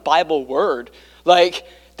not even a Bible word. Like,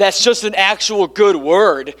 that's just an actual good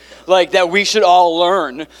word, like, that we should all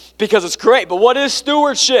learn because it's great. But what is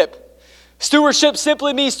stewardship? Stewardship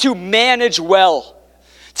simply means to manage well.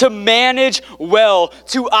 To manage well,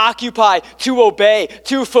 to occupy, to obey,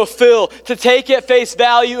 to fulfill, to take at face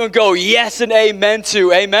value and go yes and amen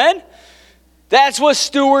to. Amen? That's what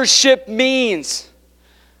stewardship means.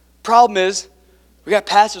 Problem is, we got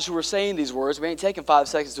pastors who are saying these words. We ain't taking 5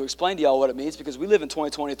 seconds to explain to y'all what it means because we live in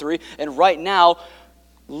 2023 and right now,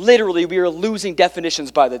 literally, we are losing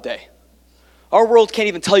definitions by the day. Our world can't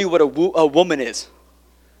even tell you what a woman is.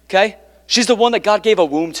 Okay? She's the one that God gave a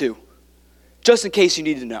womb to. Just in case you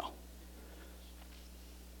need to know.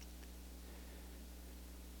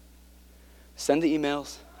 Send the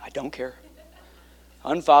emails. I don't care.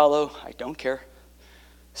 Unfollow. I don't care.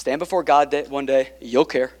 Stand before God one day. You'll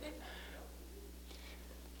care.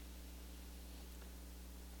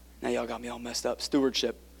 Now y'all got me all messed up.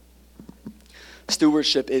 Stewardship.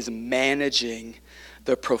 Stewardship is managing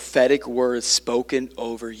the prophetic words spoken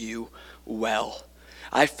over you well.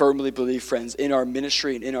 I firmly believe, friends, in our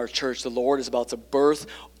ministry and in our church, the Lord is about to birth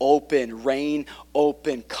open, reign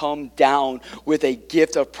open, come down with a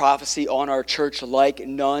gift of prophecy on our church like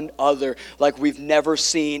none other, like we've never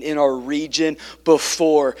seen in our region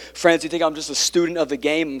before. Friends, you think I'm just a student of the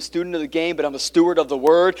game? I'm a student of the game, but I'm a steward of the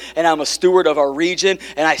word, and I'm a steward of our region,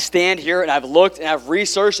 and I stand here, and I've looked, and I've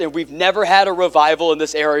researched, and we've never had a revival in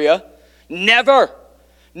this area. Never.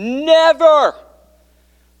 Never.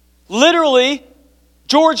 Literally,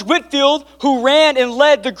 George Whitefield, who ran and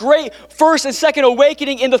led the great first and second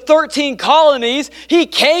awakening in the 13 colonies, he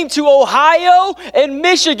came to Ohio and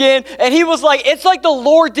Michigan, and he was like, it's like the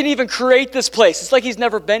Lord didn't even create this place. It's like he's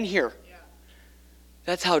never been here.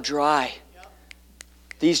 That's how dry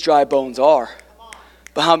these dry bones are.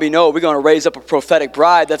 But how many know we're going to raise up a prophetic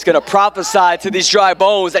bride that's going to prophesy to these dry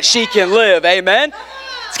bones that she can live? Amen?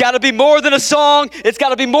 It's got to be more than a song. It's got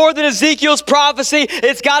to be more than Ezekiel's prophecy.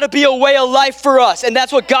 It's got to be a way of life for us. And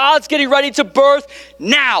that's what God's getting ready to birth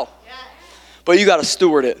now. But you got to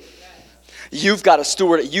steward it. You've got to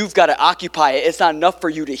steward it. You've got to occupy it. It's not enough for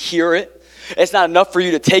you to hear it. It's not enough for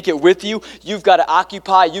you to take it with you. You've got to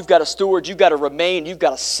occupy. You've got to steward. You've got to remain. You've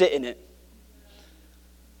got to sit in it.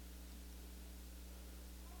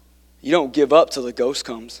 You don't give up till the ghost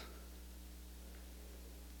comes.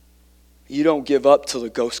 You don't give up till the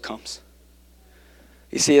ghost comes.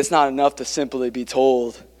 You see, it's not enough to simply be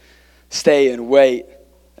told, stay and wait,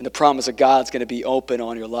 and the promise of God's going to be open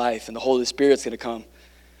on your life, and the Holy Spirit's going to come.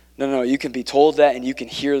 No, you can be told that, and you can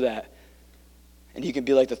hear that. And you can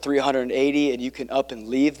be like the 380, and you can up and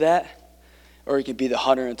leave that. Or you can be the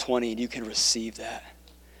 120, and you can receive that.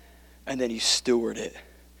 And then you steward it.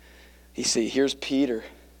 You see, here's Peter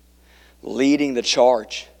leading the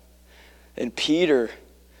charge. And Peter,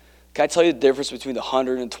 can I tell you the difference between the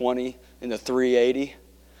 120 and the 380?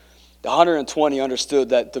 The 120 understood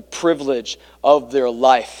that the privilege of their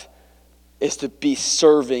life is to be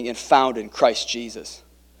serving and found in Christ Jesus.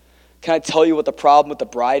 Can I tell you what the problem with the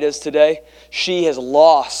bride is today? She has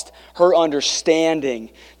lost her understanding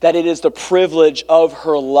that it is the privilege of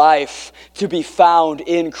her life to be found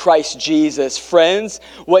in Christ Jesus. Friends,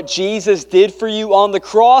 what Jesus did for you on the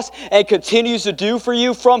cross and continues to do for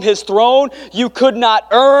you from his throne, you could not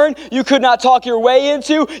earn, you could not talk your way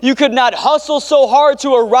into, you could not hustle so hard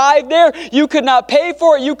to arrive there, you could not pay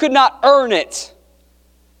for it, you could not earn it.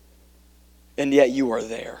 And yet you are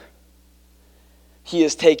there. He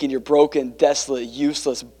has taken your broken, desolate,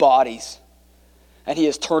 useless bodies, and he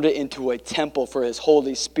has turned it into a temple for his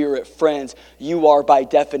Holy Spirit. Friends, you are by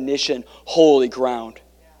definition holy ground.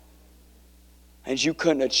 And you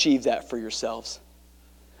couldn't achieve that for yourselves.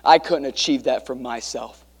 I couldn't achieve that for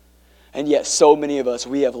myself. And yet so many of us,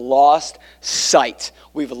 we have lost sight.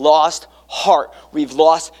 We've lost heart. We've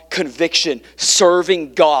lost conviction.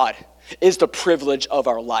 Serving God is the privilege of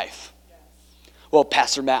our life. Well,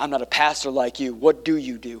 Pastor Matt, I'm not a pastor like you. What do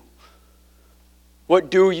you do?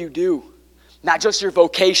 What do you do? Not just your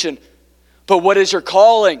vocation, but what is your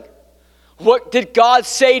calling? What did God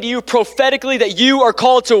say to you prophetically that you are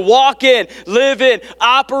called to walk in, live in,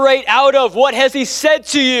 operate out of? What has he said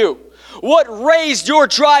to you? What raised your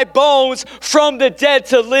dry bones from the dead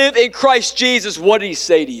to live in Christ Jesus? What did he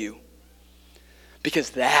say to you? Because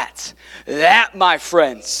that, my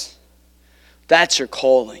friends, that's your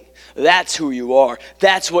calling. That's who you are.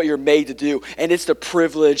 That's what you're made to do. And it's the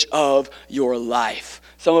privilege of your life.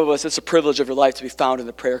 Some of us, it's the privilege of your life to be found in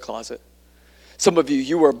the prayer closet. Some of you,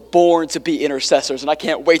 you were born to be intercessors, and I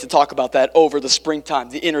can't wait to talk about that over the springtime,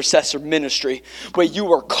 the intercessor ministry. But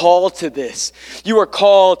you are called to this. You are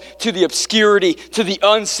called to the obscurity, to the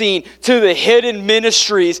unseen, to the hidden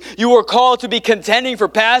ministries. You are called to be contending for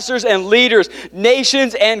pastors and leaders,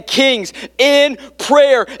 nations and kings in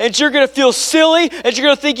prayer. And you're going to feel silly, and you're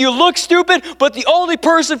going to think you look stupid, but the only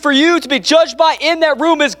person for you to be judged by in that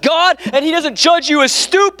room is God, and he doesn't judge you as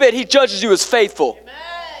stupid, he judges you as faithful. Amen.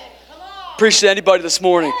 Preach to anybody this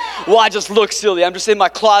morning. Well, I just look silly. I'm just in my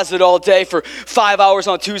closet all day for 5 hours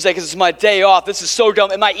on Tuesday because it's my day off. This is so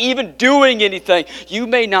dumb. Am I even doing anything? You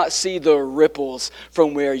may not see the ripples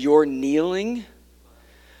from where you're kneeling,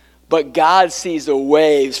 but God sees the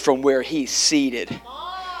waves from where he's seated.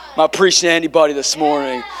 Am I preaching to anybody this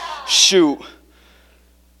morning? Shoot.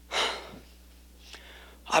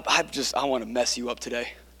 I want to mess you up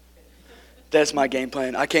today. That's my game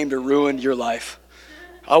plan. I came to ruin your life.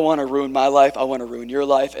 I want to ruin my life. I want to ruin your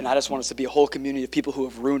life. And I just want us to be a whole community of people who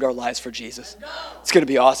have ruined our lives for Jesus. It's going to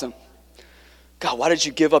be awesome. God, why did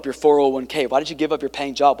you give up your 401k? Why did you give up your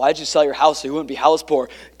paying job? Why did you sell your house so you wouldn't be house poor?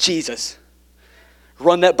 Jesus.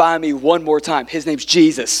 Run that by me one more time. His name's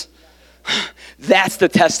Jesus. That's the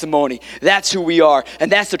testimony. That's who we are.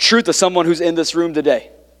 And that's the truth of someone who's in this room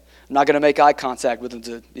today. I'm not going to make eye contact with them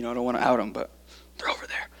to, I don't want to out them, but they're over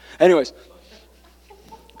there. Anyways.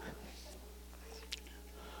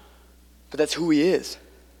 But that's who he is.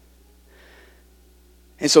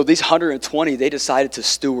 And so these 120, they decided to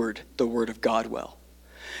steward the word of God well.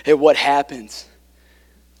 And what happens?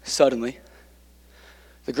 Suddenly,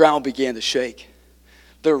 the ground began to shake.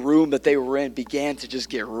 The room that they were in began to just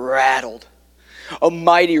get rattled. A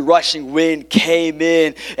mighty rushing wind came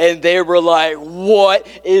in, and they were like, what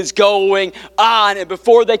is going on? And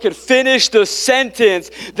before they could finish the sentence,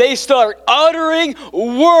 they start uttering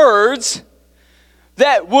words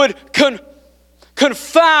that would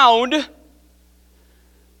confound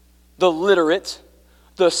the literate,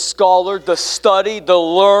 the scholar, the studied, the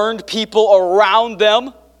learned people around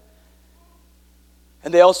them.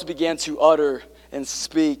 And they also began to utter and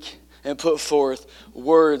speak and put forth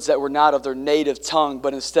words that were not of their native tongue,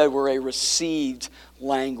 but instead were a received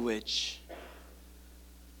language.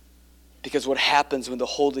 Because what happens when the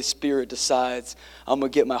Holy Spirit decides, I'm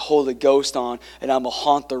going to get my Holy Ghost on and I'm going to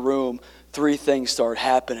haunt the room, three things start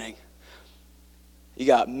happening. You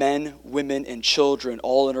got men, women, and children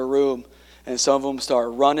all in a room, and some of them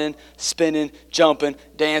start running, spinning, jumping,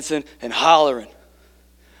 dancing, and hollering.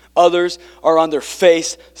 Others are on their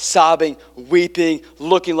face, sobbing, weeping,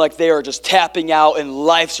 looking like they are just tapping out in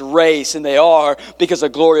life's race, and they are, because the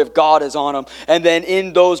glory of God is on them. And then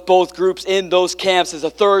in those both groups, in those camps, is a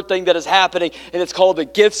third thing that is happening, and it's called the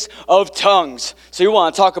gifts of tongues. So you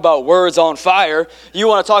want to talk about words on fire. You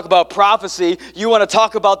want to talk about prophecy. You want to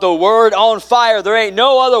talk about the word on fire. There ain't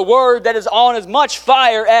no other word that is on as much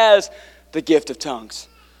fire as the gift of tongues.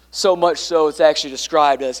 So much so, it's actually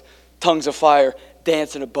described as tongues of fire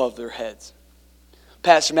dancing above their heads.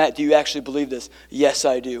 Pastor Matt, do you actually believe this? Yes,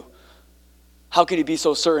 I do. How can you be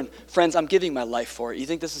so certain? Friends, I'm giving my life for it. You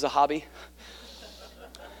think this is a hobby?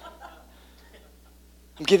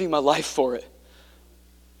 I'm giving my life for it.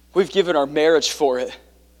 We've given our marriage for it.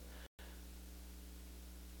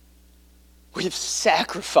 We've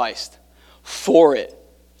sacrificed for it.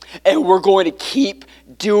 And we're going to keep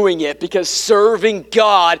doing it because serving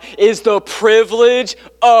God is the privilege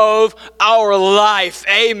of our life.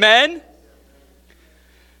 Amen?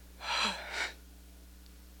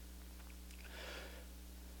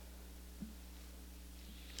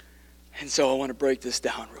 And so I want to break this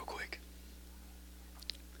down real quick.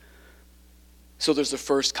 So there's the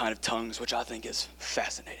first kind of tongues, which I think is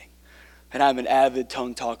fascinating. And I'm an avid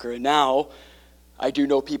tongue talker. And now I do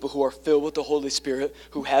know people who are filled with the Holy Spirit,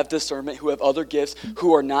 who have discernment, who have other gifts,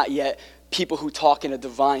 who are not yet people who talk in a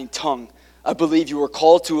divine tongue. I believe you are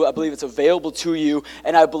called to it. I believe it's available to you.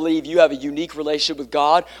 And I believe you have a unique relationship with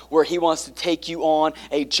God where He wants to take you on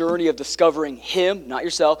a journey of discovering Him, not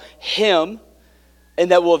yourself, Him,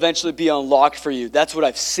 and that will eventually be unlocked for you. That's what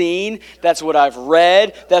I've seen. That's what I've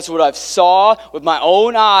read. That's what I've saw with my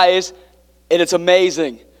own eyes. And it's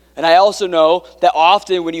amazing. And I also know that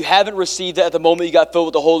often when you haven't received it at the moment you got filled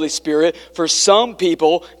with the Holy Spirit, for some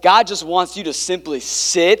people, God just wants you to simply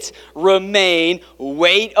sit, remain,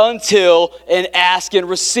 wait until, and ask and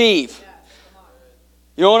receive.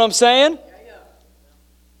 You know what I'm saying?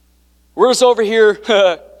 We're just over here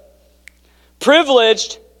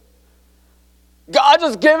privileged. God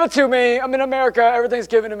just give it to me. I'm in America. Everything's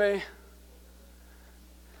given to me.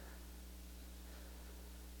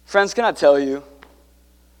 Friends, can I tell you?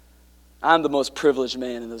 I'm the most privileged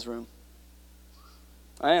man in this room.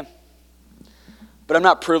 I am. But I'm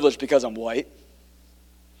not privileged because I'm white.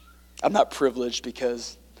 I'm not privileged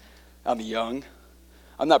because I'm young.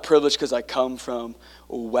 I'm not privileged because I come from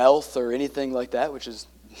wealth or anything like that, which is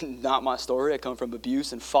not my story. I come from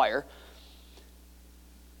abuse and fire.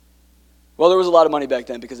 Well, there was a lot of money back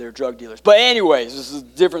then because they were drug dealers. But anyways, this is a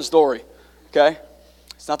different story, okay?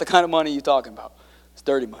 It's not the kind of money you're talking about. It's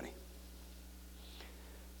dirty money.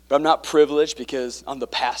 But I'm not privileged because I'm the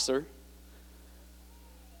pastor.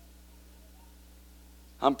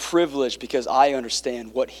 I'm privileged because I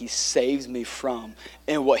understand what He saves me from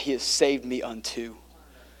and what He has saved me unto.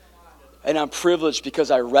 And I'm privileged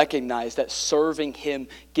because I recognize that serving Him,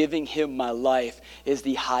 giving Him my life, is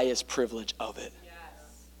the highest privilege of it. Yes.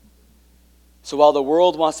 So while the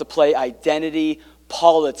world wants to play identity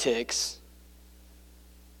politics,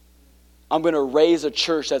 I'm going to raise a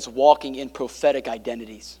church that's walking in prophetic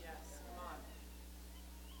identities.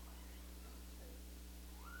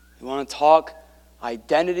 You want to talk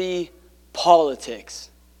identity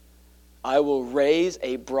politics? I will raise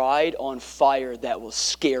a bride on fire that will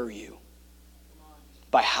scare you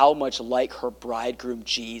by how much like her bridegroom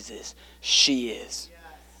Jesus she is.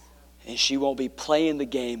 And she won't be playing the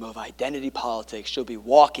game of identity politics. She'll be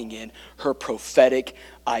walking in her prophetic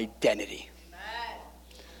identity.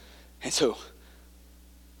 And so,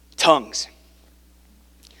 tongues.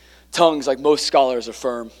 Tongues, like most scholars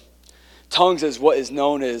affirm, tongues is what is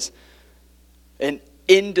known as an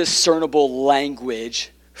indiscernible language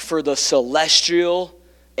for the celestial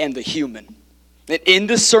and the human. An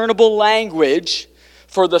indiscernible language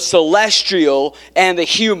for the celestial and the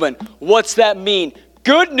human. What's that mean?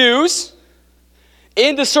 Good news.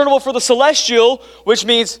 Indiscernible for the celestial, which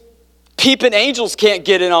means peeping angels can't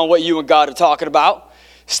get in on what you and God are talking about.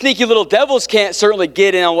 Sneaky little devils can't certainly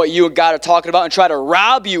get in on what you and God are talking about and try to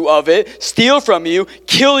rob you of it, steal from you,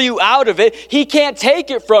 kill you out of it. He can't take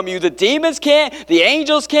it from you. The demons can't. The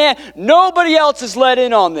angels can't. Nobody else is let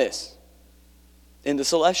in on this. In the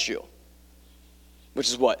celestial. Which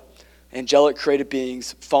is what? Angelic created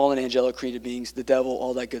beings, fallen angelic created beings, the devil,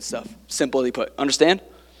 all that good stuff. Simply put. Understand?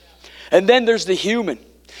 And then there's the human.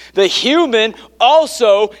 The human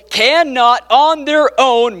also cannot on their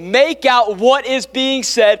own make out what is being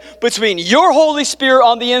said between your Holy Spirit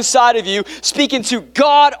on the inside of you speaking to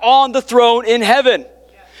God on the throne in heaven.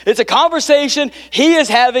 It's a conversation he is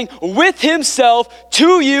having with himself,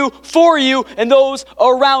 to you, for you, and those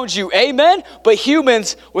around you. Amen? But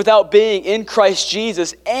humans, without being in Christ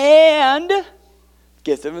Jesus and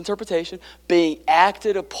gift of interpretation, being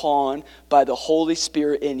acted upon by the Holy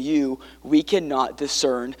Spirit in you, we cannot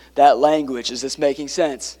discern that language. Is this making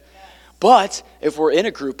sense? But if we're in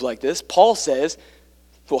a group like this, Paul says,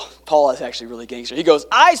 well, Paul is actually really gangster. He goes,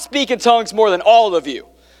 I speak in tongues more than all of you.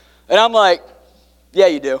 And I'm like, yeah,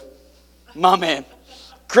 you do. My man.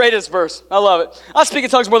 Greatest verse. I love it. I speak in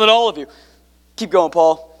tongues more than all of you. Keep going,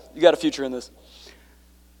 Paul. You got a future in this.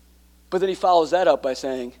 But then he follows that up by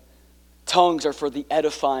saying, tongues are for the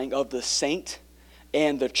edifying of the saint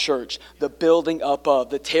and the church, the building up of,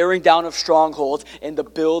 the tearing down of strongholds and the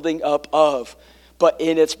building up of. But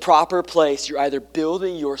in its proper place, you're either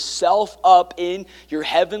building yourself up in your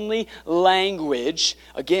heavenly language.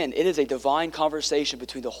 Again, it is a divine conversation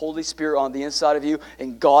between the Holy Spirit on the inside of you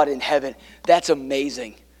and God in heaven. That's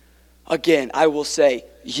amazing. Again, I will say,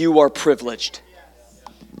 you are privileged.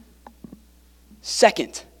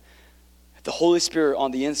 Second, the Holy Spirit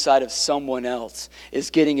on the inside of someone else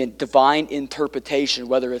is getting a divine interpretation,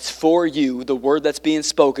 whether it's for you, the word that's being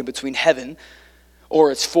spoken between heaven, or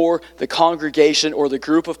it's for the congregation or the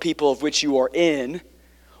group of people of which you are in.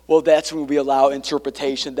 Well, that's when we allow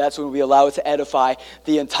interpretation. That's when we allow it to edify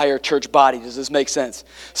the entire church body. Does this make sense?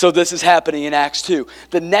 So this is happening in Acts 2.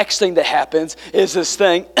 The next thing that happens is this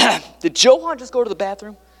thing. Did Johan just go to the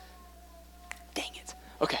bathroom? Dang it.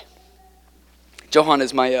 Okay. Johan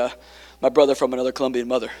is my brother from another Colombian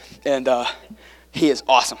mother, and he is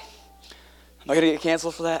awesome. Am I going to get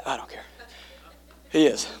canceled for that? I don't care. He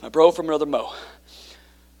is. My bro from another Mo.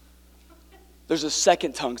 There's a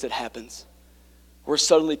second tongues that happens, where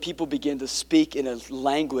suddenly people begin to speak in a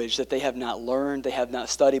language that they have not learned, they have not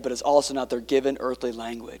studied, but is also not their given earthly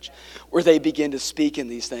language, where they begin to speak in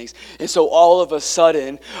these things. And so all of a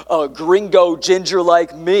sudden, a gringo ginger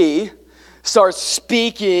like me starts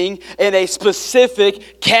speaking in a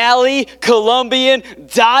specific Cali Colombian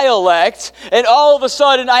dialect, and all of a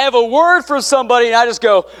sudden I have a word for somebody and I just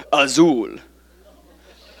go, azul.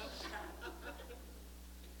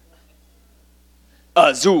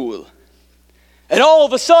 Azul. And all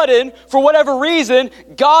of a sudden, for whatever reason,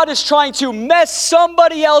 God is trying to mess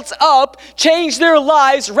somebody else up, change their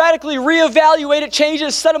lives, radically reevaluate it, change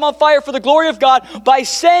it, set them on fire for the glory of God by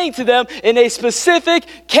saying to them in a specific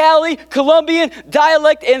Cali, Colombian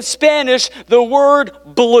dialect and Spanish, the word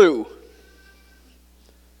blue.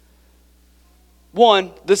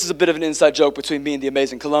 One, this is a bit of an inside joke between me and the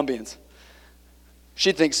amazing Colombians.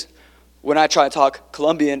 She thinks when I try to talk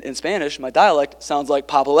Colombian in Spanish, my dialect sounds like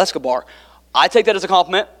Pablo Escobar. I take that as a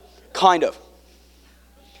compliment, kind of.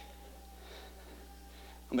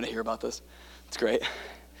 I'm going to hear about this. It's great.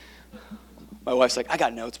 My wife's like, I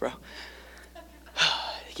got notes, bro.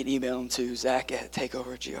 You can email them to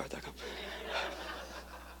Zach@takeovergr.com.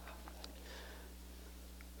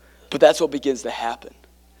 But that's what begins to happen.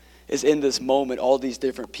 Is in this moment, all these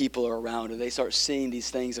different people are around and they start seeing these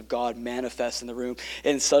things of God manifest in the room.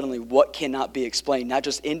 And suddenly what cannot be explained, not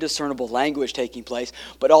just indiscernible language taking place,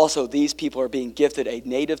 but also these people are being gifted a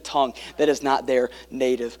native tongue that is not their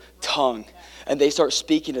native tongue. And they start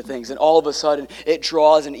speaking to things, and all of a sudden it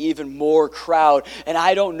draws an even more crowd. And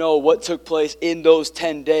I don't know what took place in those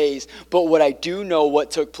 10 days, but what I do know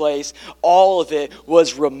what took place, all of it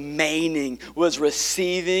was remaining, was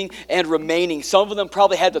receiving and remaining. Some of them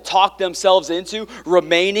probably had to talk themselves into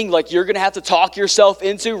remaining, like you're going to have to talk yourself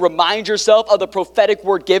into, remind yourself of the prophetic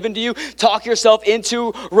word given to you, talk yourself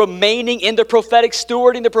into remaining in the prophetic,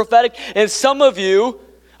 stewarding the prophetic. And some of you,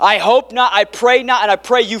 I hope not, I pray not, and I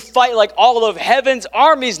pray you fight like all of heaven's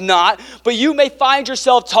armies not, but you may find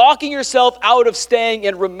yourself talking yourself out of staying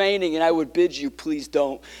and remaining, and I would bid you, please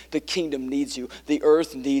don't. The kingdom needs you. The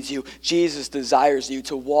earth needs you. Jesus desires you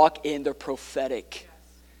to walk in the prophetic.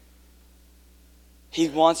 He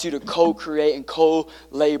wants you to co-create and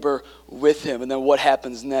co-labor with him. And then what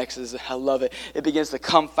happens next is, I love it, it begins to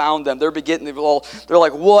confound them. They're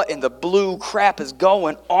like, what in the blue crap is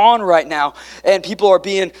going on right now? And people are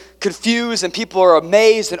being confused and people are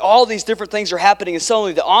amazed and all these different things are happening. And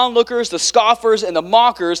suddenly the onlookers, the scoffers, and the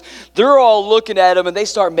mockers, they're all looking at him and they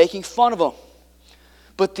start making fun of him.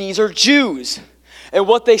 But these are Jews. And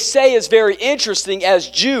what they say is very interesting as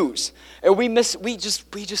Jews. And we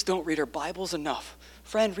just don't read our Bibles enough.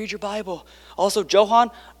 Friend, read your Bible. Also,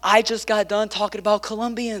 Johan, I just got done talking about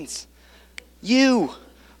Colombians. You,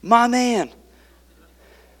 my man.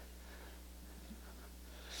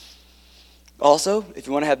 Also, if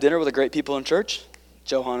you want to have dinner with the great people in church,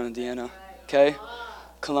 Johanna and Deanna, okay?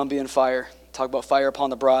 Colombian fire. Talk about fire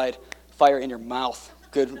upon the bride. Fire in your mouth.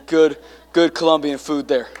 Good Colombian food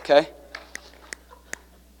there, okay?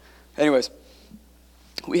 Anyways,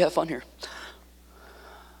 we have fun here.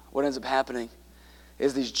 What ends up happening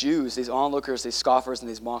is these Jews, these onlookers, these scoffers, and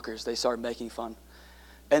these mockers, they start making fun.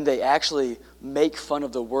 And they actually make fun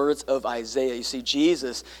of the words of Isaiah. You see,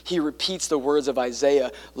 Jesus, he repeats the words of Isaiah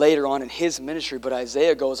later on in his ministry, but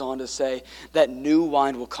Isaiah goes on to say that new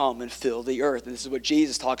wine will come and fill the earth. And this is what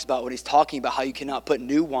Jesus talks about when he's talking about how you cannot put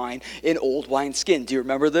new wine in old wineskin. Do you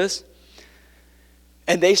remember this?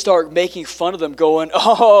 And they start making fun of them, going,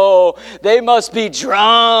 oh, they must be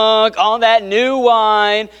drunk on that new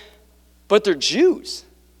wine. But they're Jews.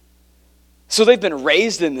 So they've been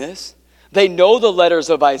raised in this. They know the letters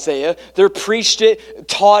of Isaiah. They're preached it,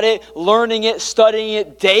 taught it, learning it, studying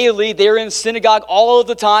it daily. They're in synagogue all of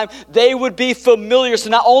the time. They would be familiar. So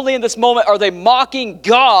not only in this moment are they mocking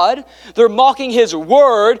God, they're mocking his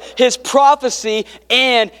word, his prophecy,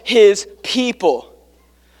 and his people.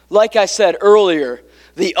 Like I said earlier,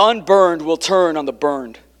 the unburned will turn on the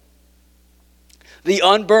burned. The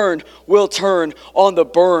unburned will turn on the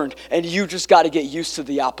burned, and you just got to get used to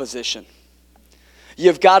the opposition.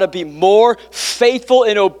 You've got to be more faithful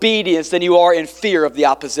in obedience than you are in fear of the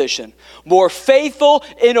opposition. More faithful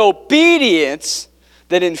in obedience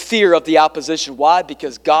than in fear of the opposition. Why?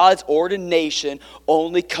 Because God's ordination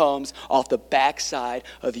only comes off the backside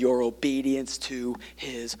of your obedience to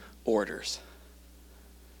his orders.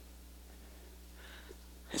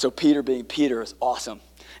 And so Peter being Peter is awesome.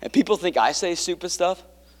 And people think I say stupid stuff.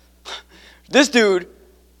 This dude,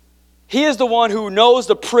 he is the one who knows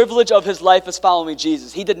the privilege of his life as following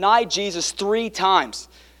Jesus. He denied Jesus 3 times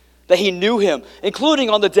that he knew him, including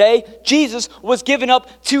on the day Jesus was given up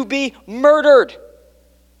to be murdered.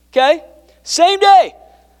 Okay? Same day.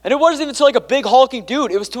 And it wasn't even to like a big hulking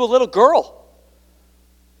dude. It was to a little girl.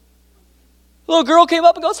 The little girl came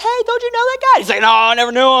up and goes, hey, don't you know that guy? He's like, no, I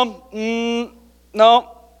never knew him.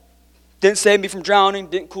 No. Didn't save me from drowning.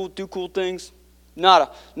 Didn't do cool things.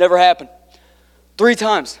 Nada. Never happened. 3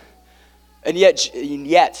 times. And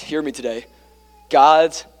yet, hear me today,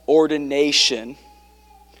 God's ordination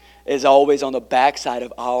is always on the backside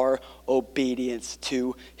of our obedience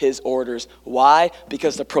to his orders. Why?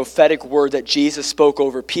 Because the prophetic word that Jesus spoke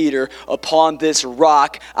over Peter, upon this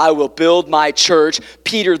rock I will build my church.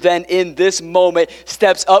 Peter then in this moment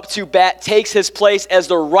steps up to bat, takes his place as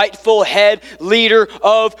the rightful head leader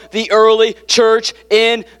of the early church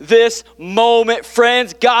in this moment.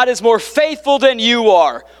 Friends, God is more faithful than you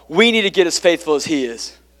are. We need to get as faithful as he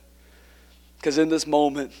is. Because in this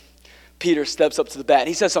moment, Peter steps up to the bat and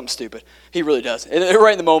he says something stupid. He really does. And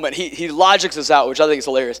right in the moment, he logics us out, which I think is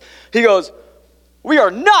hilarious. He goes, we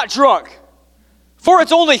are not drunk, for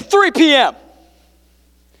it's only 3 p.m.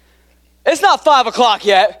 It's not 5 o'clock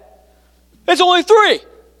yet. It's only 3.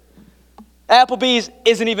 Applebee's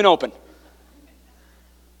isn't even open.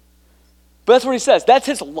 But that's what he says. That's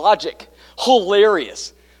his logic.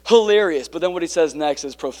 Hilarious. But then what he says next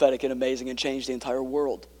is prophetic and amazing and changed the entire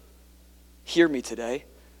world. Hear me today.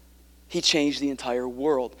 He changed the entire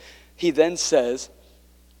world. He then says,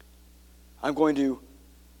 I'm going to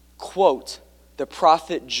quote the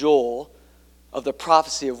prophet Joel of the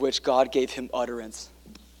prophecy of which God gave him utterance.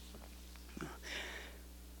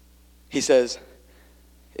 He says,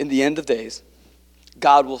 in the end of days,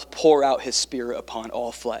 God will pour out his spirit upon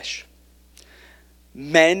all flesh.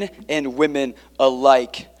 Men and women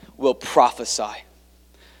alike will prophesy.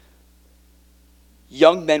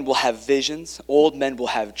 Young men will have visions. Old men will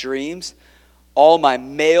have dreams. All my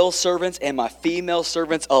male servants and my female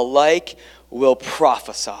servants alike will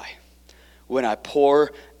prophesy when I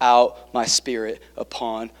pour out my spirit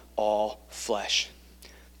upon all flesh.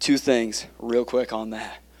 2 things real quick on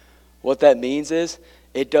that. What that means is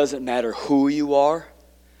it doesn't matter who you are.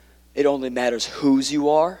 It only matters whose you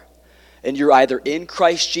are. And you're either in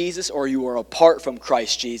Christ Jesus or you are apart from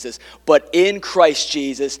Christ Jesus. But in Christ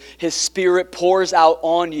Jesus, his spirit pours out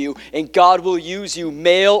on you, and God will use you,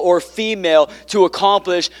 male or female, to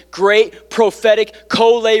accomplish great prophetic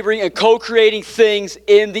co-laboring and co-creating things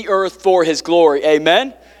in the earth for his glory.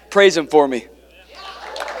 Amen? Praise him for me.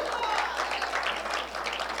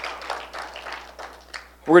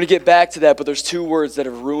 We're going to get back to that, but there's 2 words that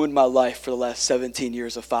have ruined my life for the last 17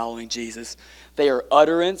 years of following Jesus. They are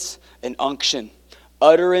utterance and unction.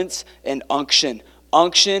 Utterance and unction.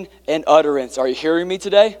 Unction and utterance. Are you hearing me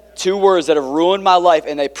today? 2 words that have ruined my life,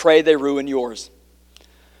 and I pray they ruin yours.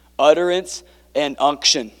 Utterance and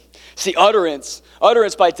unction. See, utterance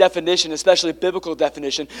by definition, especially biblical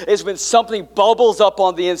definition, is when something bubbles up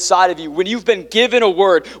on the inside of you. When you've been given a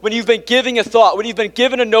word, when you've been given a thought, when you've been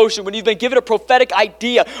given a notion, when you've been given a prophetic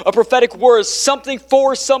idea, a prophetic word, something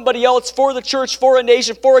for somebody else, for the church, for a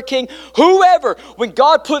nation, for a king, whoever. When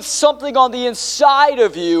God puts something on the inside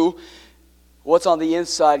of you, what's on the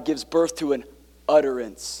inside gives birth to an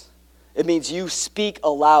utterance. It means you speak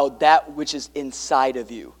aloud that which is inside of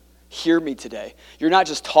you. Hear me today. You're not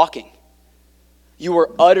just talking. You are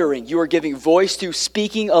uttering. You are giving voice to,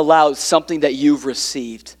 speaking aloud something that you've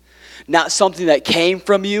received. Not something that came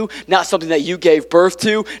from you, not something that you gave birth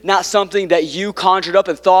to, not something that you conjured up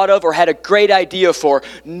and thought of or had a great idea for.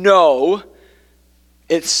 No,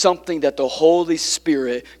 it's something that the Holy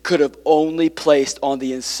Spirit could have only placed on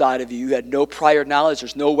the inside of you. You had no prior knowledge.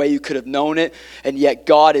 There's no way you could have known it. And yet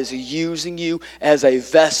God is using you as a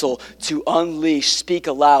vessel to unleash, speak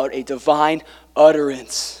aloud, a divine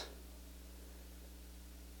utterance.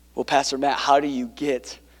 Well, Pastor Matt, how do you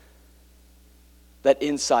get that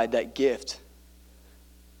inside, that gift?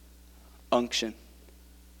 Unction.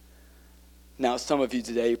 Now, some of you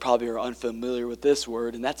today probably are unfamiliar with this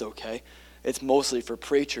word, and that's okay. It's mostly for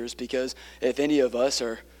preachers, because if any of us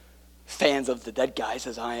are fans of the dead guys,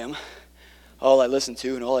 as I am, all I listen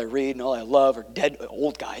to and all I read and all I love are dead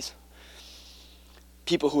old guys.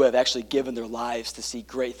 People who have actually given their lives to see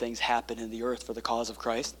great things happen in the earth for the cause of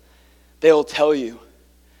Christ. They'll tell you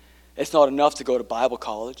it's not enough to go to Bible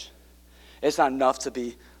college. It's not enough to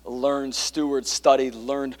be a learned steward, studied,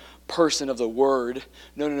 learned person of the word.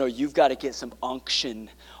 No. You've got to get some unction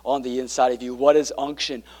on the inside of you. What is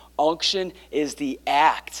unction? Unction is the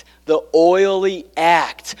act, the oily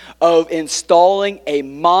act of installing a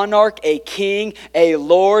monarch, a king, a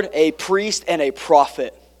lord, a priest, and a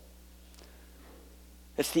prophet.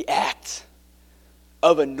 It's the act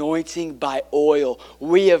of anointing by oil.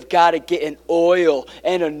 We have got to get an oil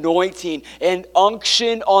and anointing and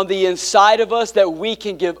unction on the inside of us that we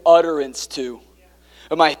can give utterance to.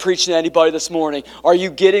 Am I preaching to anybody this morning? Are you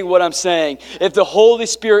getting what I'm saying? If the Holy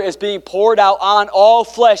Spirit is being poured out on all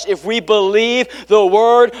flesh, if we believe the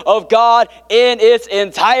Word of God in its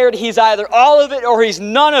entirety, He's either all of it or He's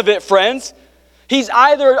none of it, friends. He's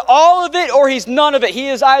either all of it or He's none of it. He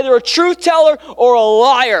is either a truth teller or a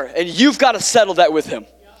liar, and you've got to settle that with Him.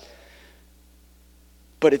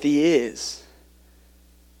 But if He is,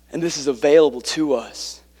 and this is available to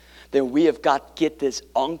us, then we have got to get this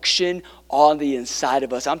unction on the inside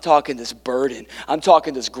of us. I'm talking this burden. I'm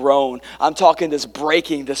talking this groan. I'm talking this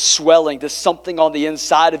breaking, this swelling, this something on the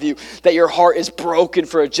inside of you that your heart is broken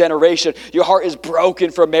for a generation. Your heart is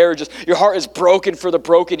broken for marriages. Your heart is broken for the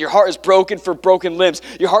broken. Your heart is broken for broken limbs.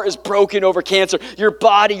 Your heart is broken over cancer. Your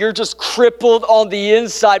body, you're just crippled on the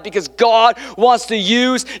inside because God wants to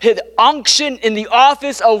use His unction in the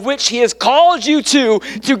office of which He has called you to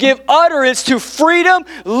give utterance to freedom,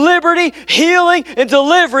 liberty, healing, and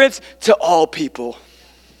deliverance to all people.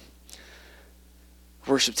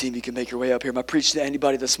 Worship team, you can make your way up here. Am I preaching to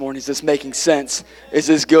anybody this morning? Is this making sense? Is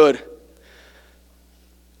this good?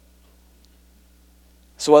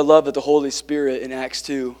 So I love that the Holy Spirit in Acts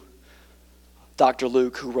 2, Dr.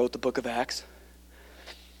 Luke, who wrote the book of Acts,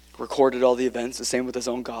 recorded all the events, the same with his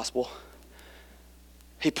own gospel.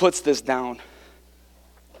 He puts this down.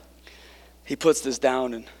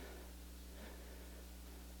 And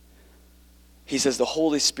he says the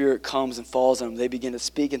Holy Spirit comes and falls on them. They begin to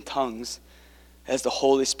speak in tongues as the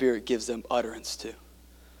Holy Spirit gives them utterance to.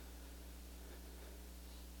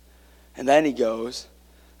 And then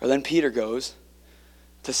Peter goes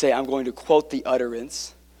to say, I'm going to quote the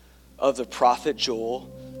utterance of the prophet Joel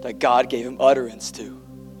that God gave him utterance to.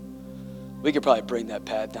 We could probably bring that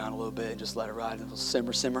pad down a little bit and just let it ride. It'll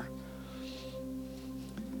simmer.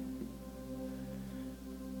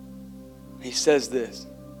 He says this.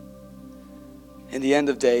 In the end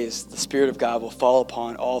of days, the Spirit of God will fall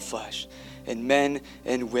upon all flesh, and men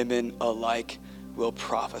and women alike will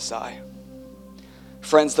prophesy.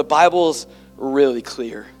 Friends, the Bible's really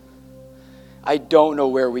clear. I don't know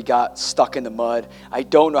where we got stuck in the mud. I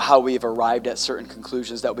don't know how we've arrived at certain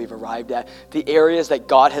conclusions that we've arrived at. The areas that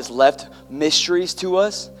God has left mysteries to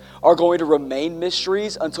us are going to remain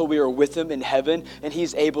mysteries until we are with Him in heaven, and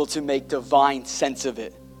He's able to make divine sense of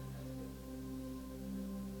it.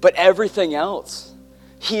 But everything else,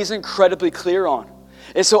 He's incredibly clear on.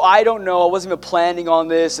 And so I don't know, I wasn't even planning on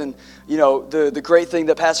this, and the great thing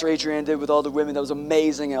that Pastor Adrian did with all the women, that was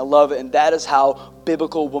amazing, and I love it, and that is how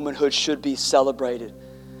biblical womanhood should be celebrated.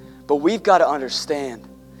 But we've got to understand,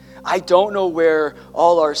 I don't know where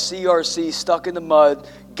all our CRC stuck in the mud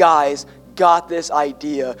guys got this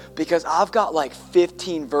idea because I've got like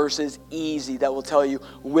 15 verses easy that will tell you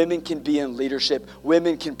women can be in leadership,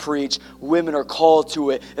 women can preach, women are called to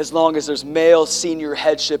it as long as there's male senior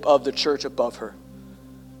headship of the church above her.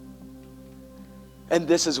 And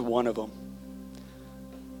this is one of them.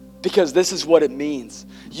 Because this is what it means.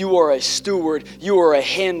 You are a steward, you are a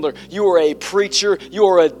handler, you are a preacher, you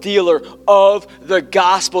are a dealer of the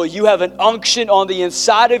gospel. You have an unction on the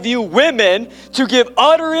inside of you, women, to give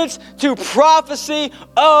utterance to prophecy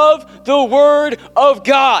of the word of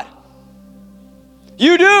God.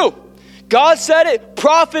 You do. God said it,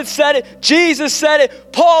 prophets said it, Jesus said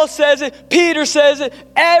it, Paul says it, Peter says it,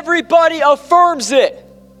 everybody affirms it.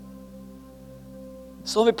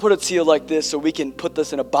 So let me put it to you like this so we can put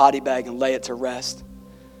this in a body bag and lay it to rest.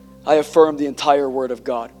 I affirm the entire word of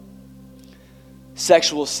God.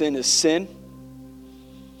 Sexual sin is sin.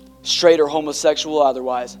 Straight or homosexual,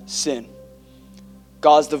 otherwise, sin.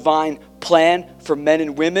 God's divine plan for men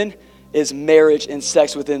and women is marriage and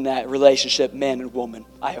sex within that relationship, man and woman.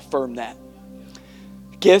 I affirm that.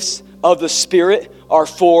 Gifts of the Spirit are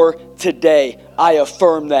for today. I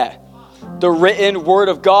affirm that. The written word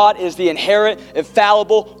of God is the inherent,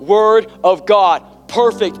 infallible word of God.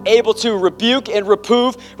 Perfect, able to rebuke and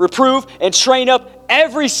reprove and train up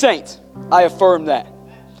every saint. I affirm that.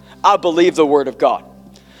 I believe the word of God.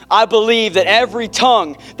 I believe that every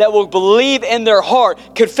tongue that will believe in their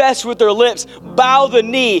heart, confess with their lips, bow the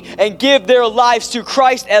knee, and give their lives to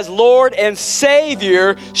Christ as Lord and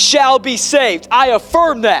Savior shall be saved. I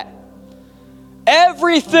affirm that.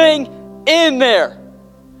 Everything in there.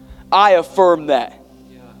 I affirm that.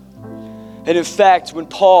 And in fact, when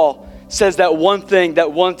Paul says that one thing,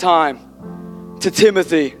 that one time to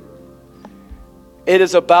Timothy, it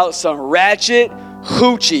is about some ratchet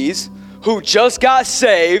hoochies who just got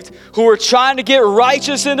saved, who are trying to get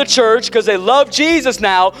righteous in the church because they love Jesus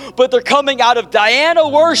now, but they're coming out of Diana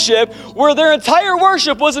worship where their entire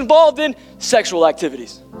worship was involved in sexual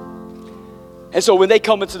activities. And so when they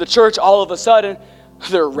come into the church, all of a sudden,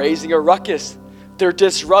 they're raising a ruckus. They're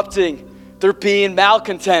disrupting. They're being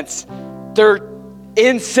malcontents. They're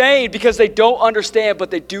insane because they don't understand,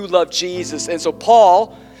 but they do love Jesus. And so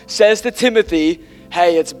Paul says to Timothy,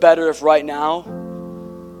 hey, it's better if right now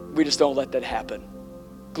we just don't let that happen.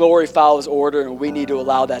 Glory follows order, and we need to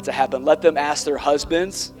allow that to happen. Let them ask their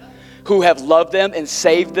husbands who have loved them and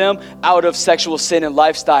saved them out of sexual sin and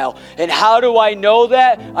lifestyle. And how do I know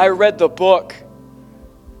that? I read the book.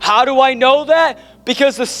 How do I know that?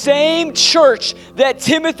 Because the same church that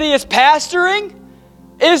Timothy is pastoring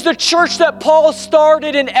is the church that Paul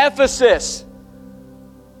started in Ephesus.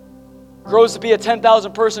 Grows to be a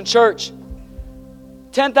 10,000 person church.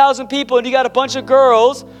 10,000 people, and you got a bunch of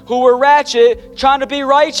girls who were ratchet trying to be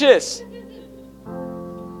righteous.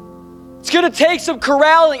 It's going to take some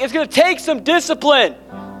corralling. It's going to take some discipline.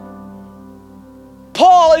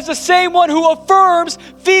 Paul is the same one who affirms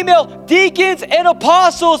female deacons and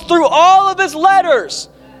apostles through all of his letters.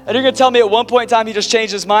 And you're going to tell me at one point in time he just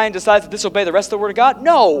changed his mind and decides to disobey the rest of the word of God?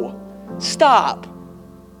 No. Stop.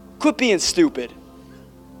 Quit being stupid.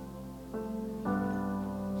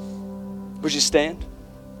 Would you stand?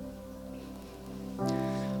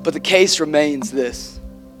 But the case remains this.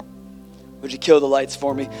 Would you kill the lights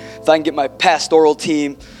for me? If I can get my pastoral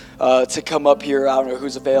team to come up here. I don't know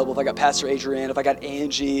who's available. If I got Pastor Adrian, if I got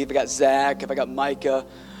Angie, if I got Zach, if I got Micah,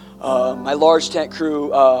 my large tent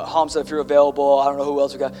crew, Hamza, if you're available. I don't know who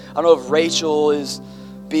else we got. I don't know if Rachel is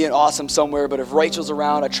being awesome somewhere, but if Rachel's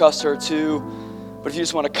around, I trust her too. But if you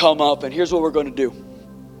just want to come up, and here's what we're going to do.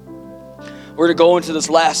 We're going to go into this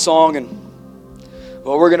last song, and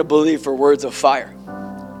well, we're going to believe for words of fire.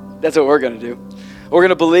 That's what we're going to do. We're going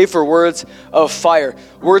to believe for words of fire.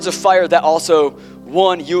 Words of fire that also,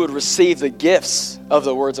 one, you would receive the gifts of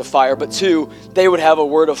the words of fire, but two, they would have a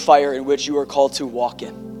word of fire in which you are called to walk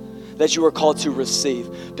in, that you are called to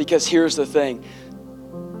receive. Because here's the thing.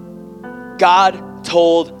 God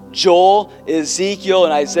told Joel, Ezekiel,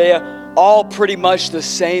 and Isaiah all pretty much the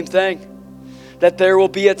same thing. That there will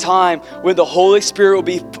be a time when the Holy Spirit will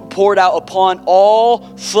be poured out upon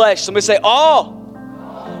all flesh. Somebody say all.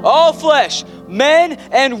 All flesh. Men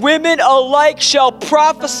and women alike shall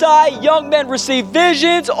prophesy. Young men receive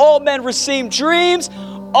visions. Old men receive dreams.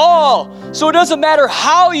 All. So it doesn't matter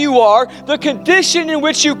how you are, the condition in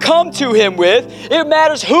which you come to Him with. It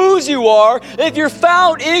matters whose you are, if you're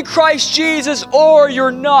found in Christ Jesus or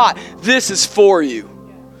you're not. This is for you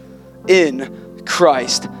in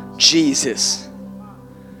Christ Jesus.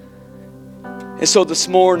 And so this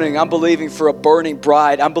morning, I'm believing for a burning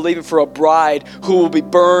bride. I'm believing for a bride who will be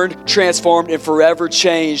burned, transformed, and forever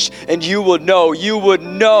changed. And you would know,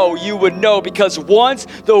 because once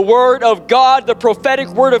the word of God, the prophetic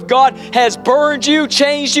word of God has burned you,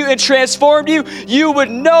 changed you, and transformed you, you would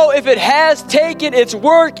know if it has taken its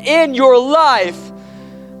work in your life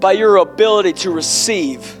by your ability to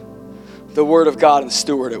receive the word of God and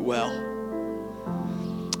steward it well.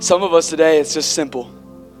 Some of us today, it's just simple.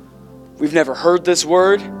 We've never heard this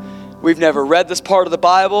word. We've never read this part of the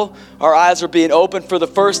Bible. Our eyes are being opened for the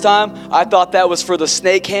first time. I thought that was for the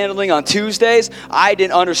snake handling on Tuesdays. I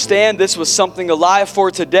didn't understand this was something alive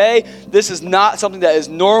for today. This is not something that is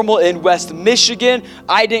normal in West Michigan.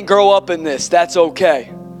 I didn't grow up in this. That's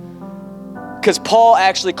okay. Because Paul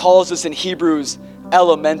actually calls this in Hebrews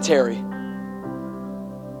elementary.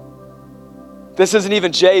 This isn't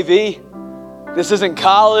even JV. This isn't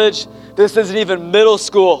college. This isn't even middle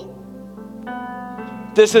school.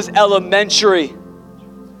 This is elementary.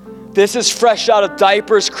 This is fresh out of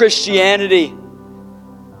diapers Christianity.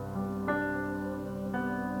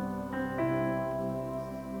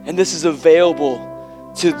 And this is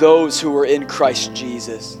available to those who are in Christ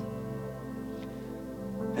Jesus.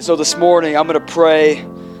 And so this morning, I'm going to pray.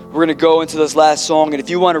 We're going to go into this last song, and if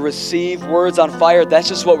you want to receive words on fire, that's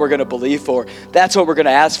just what we're going to believe for. That's what we're going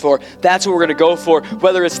to ask for. That's what we're going to go for.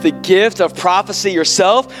 Whether it's the gift of prophecy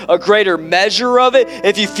yourself, a greater measure of it,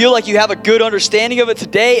 if you feel like you have a good understanding of it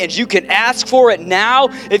today and you can ask for it now,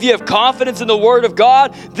 if you have confidence in the Word of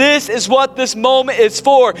God, this is what this moment is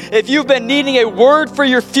for. If you've been needing a word for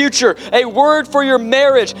your future, a word for your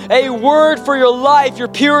marriage, a word for your life, your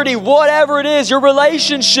purity, whatever it is, your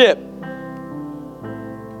relationship,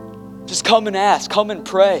 just come and ask, come and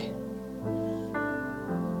pray.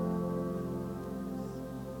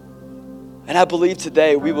 And I believe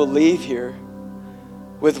today we will leave here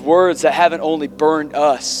with words that haven't only burned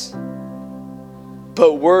us,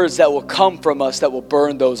 but words that will come from us that will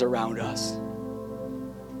burn those around us.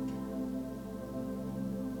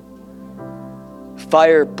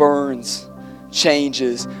 Fire burns,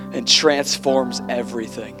 changes, and transforms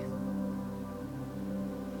everything.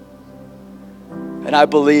 And I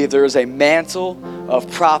believe there is a mantle of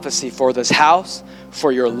prophecy for this house,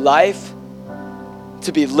 for your life,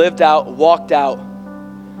 to be lived out, walked out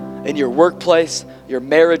in your workplace, your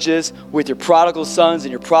marriages, with your prodigal sons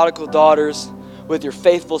and your prodigal daughters, with your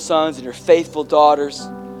faithful sons and your faithful daughters,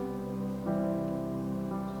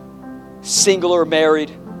 single or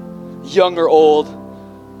married, young or old,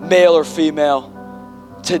 male or female.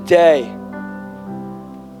 Today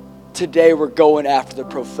we're going after the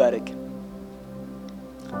prophetic.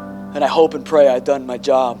 And I hope and pray I've done my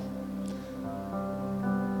job.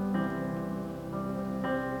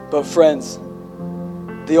 But friends,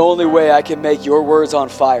 the only way I can make your words on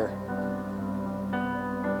fire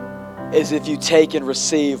is if you take and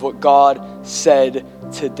receive what God said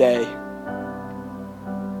today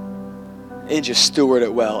and just steward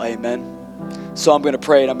it well. Amen. So I'm going to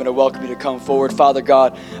pray and I'm going to welcome you to come forward. Father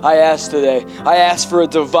God, I ask for a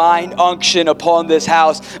divine unction upon this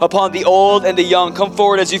house, upon the old and the young. Come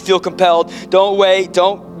forward as you feel compelled. Don't wait.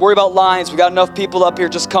 Don't worry about lines. We got enough people up here.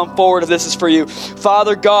 Just come forward if this is for you.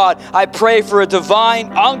 Father God, I pray for a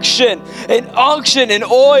divine unction, an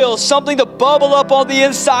oil, something to bubble up on the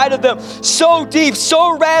inside of them. So deep,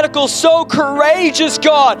 so radical, so courageous,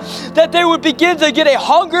 God, that they would begin to get a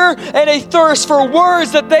hunger and a thirst for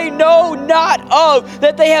words that they know not of,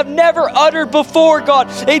 that they have never uttered before, God.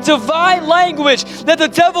 A divine language that the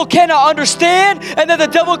devil cannot understand and that the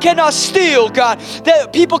devil cannot steal, God.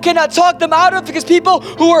 That people cannot talk them out of, because people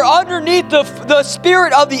who are underneath the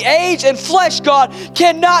spirit of the age and flesh, God,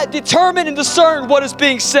 cannot determine and discern what is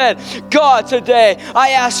being said. God, today,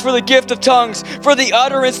 I ask for the gift of tongues, for the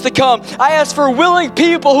utterance to come. I ask for willing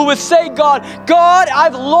people who would say, God,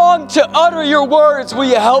 I've longed to utter your words. Will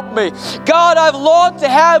you help me? God, I've longed to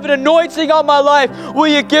have an anointing on my life. Will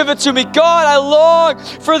you give it to me? God, I long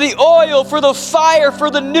for the oil, for the fire, for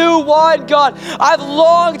the new wine, God. I've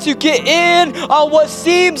longed to get in on what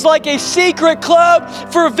seems like a secret club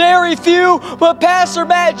for very few, but Pastor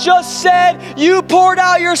Matt just said you poured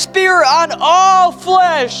out your spirit on all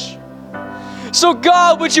flesh. So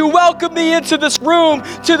God, would you welcome me into this room,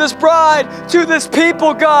 to this bride, to this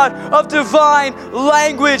people, God, of divine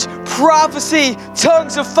language, prophecy,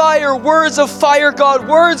 tongues of fire, words of fire, God,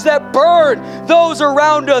 words that burn those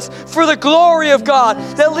around us for the glory of God,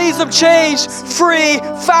 that leaves them changed, free,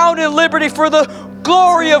 found in liberty for the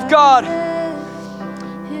glory of God.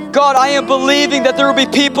 God, I am believing that there will be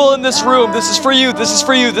people in this room. This is for you. This is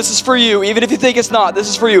for you. This is for you. Even if you think it's not, this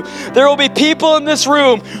is for you. There will be people in this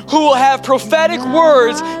room who will have prophetic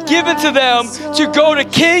words given to them to go to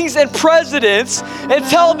kings and presidents and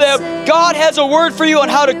tell them God has a word for you on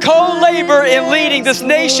how to co-labor in leading this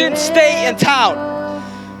nation, state, and town.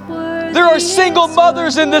 There are single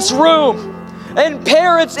mothers in this room and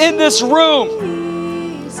parents in this room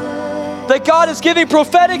that God is giving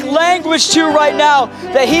prophetic language to right now,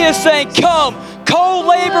 that He is saying, come,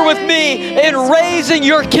 co-labor with me in raising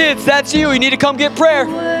your kids. That's you. You need to come get prayer.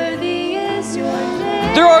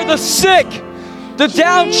 There are the sick, the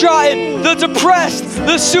downtrodden, the depressed,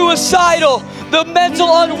 the suicidal, the mental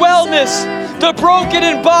unwellness, the broken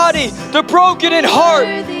in body, the broken in heart.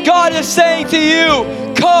 God is saying to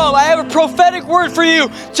you, come, I have a prophetic word for you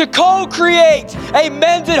to co-create a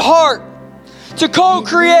mended heart, to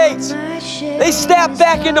co-create a snap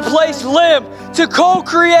back into place limb, to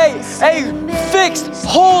co-create a fixed,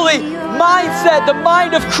 holy mindset, the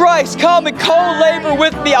mind of Christ. Come and co-labor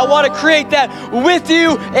with me. I want to create that with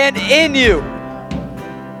you and in you.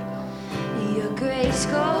 Your grace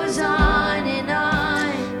goes on and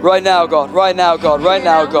on. Right now, God. Right now, God. Right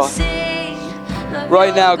now, God.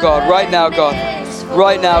 Right now, God. Right now, God.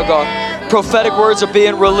 Right now, God. Prophetic words are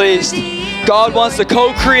being released. God wants to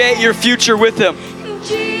co-create your future with Him.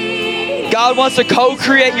 God wants to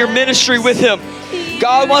co-create your ministry with Him.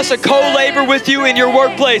 God wants to co-labor with you in your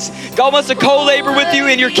workplace. God wants to co-labor with you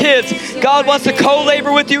in your kids. God wants to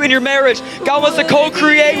co-labor with you in your marriage. God wants to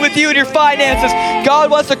co-create with you in your finances. God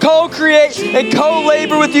wants to co-create and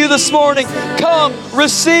co-labor with you this morning. Come,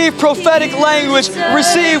 receive prophetic language.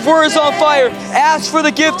 Receive words on fire. Ask for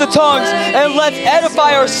the gift of tongues. And let's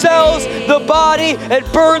edify ourselves, the body,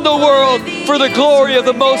 and burn the world for the glory of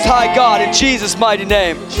the Most High God. In Jesus' mighty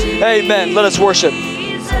name, amen. Let us worship.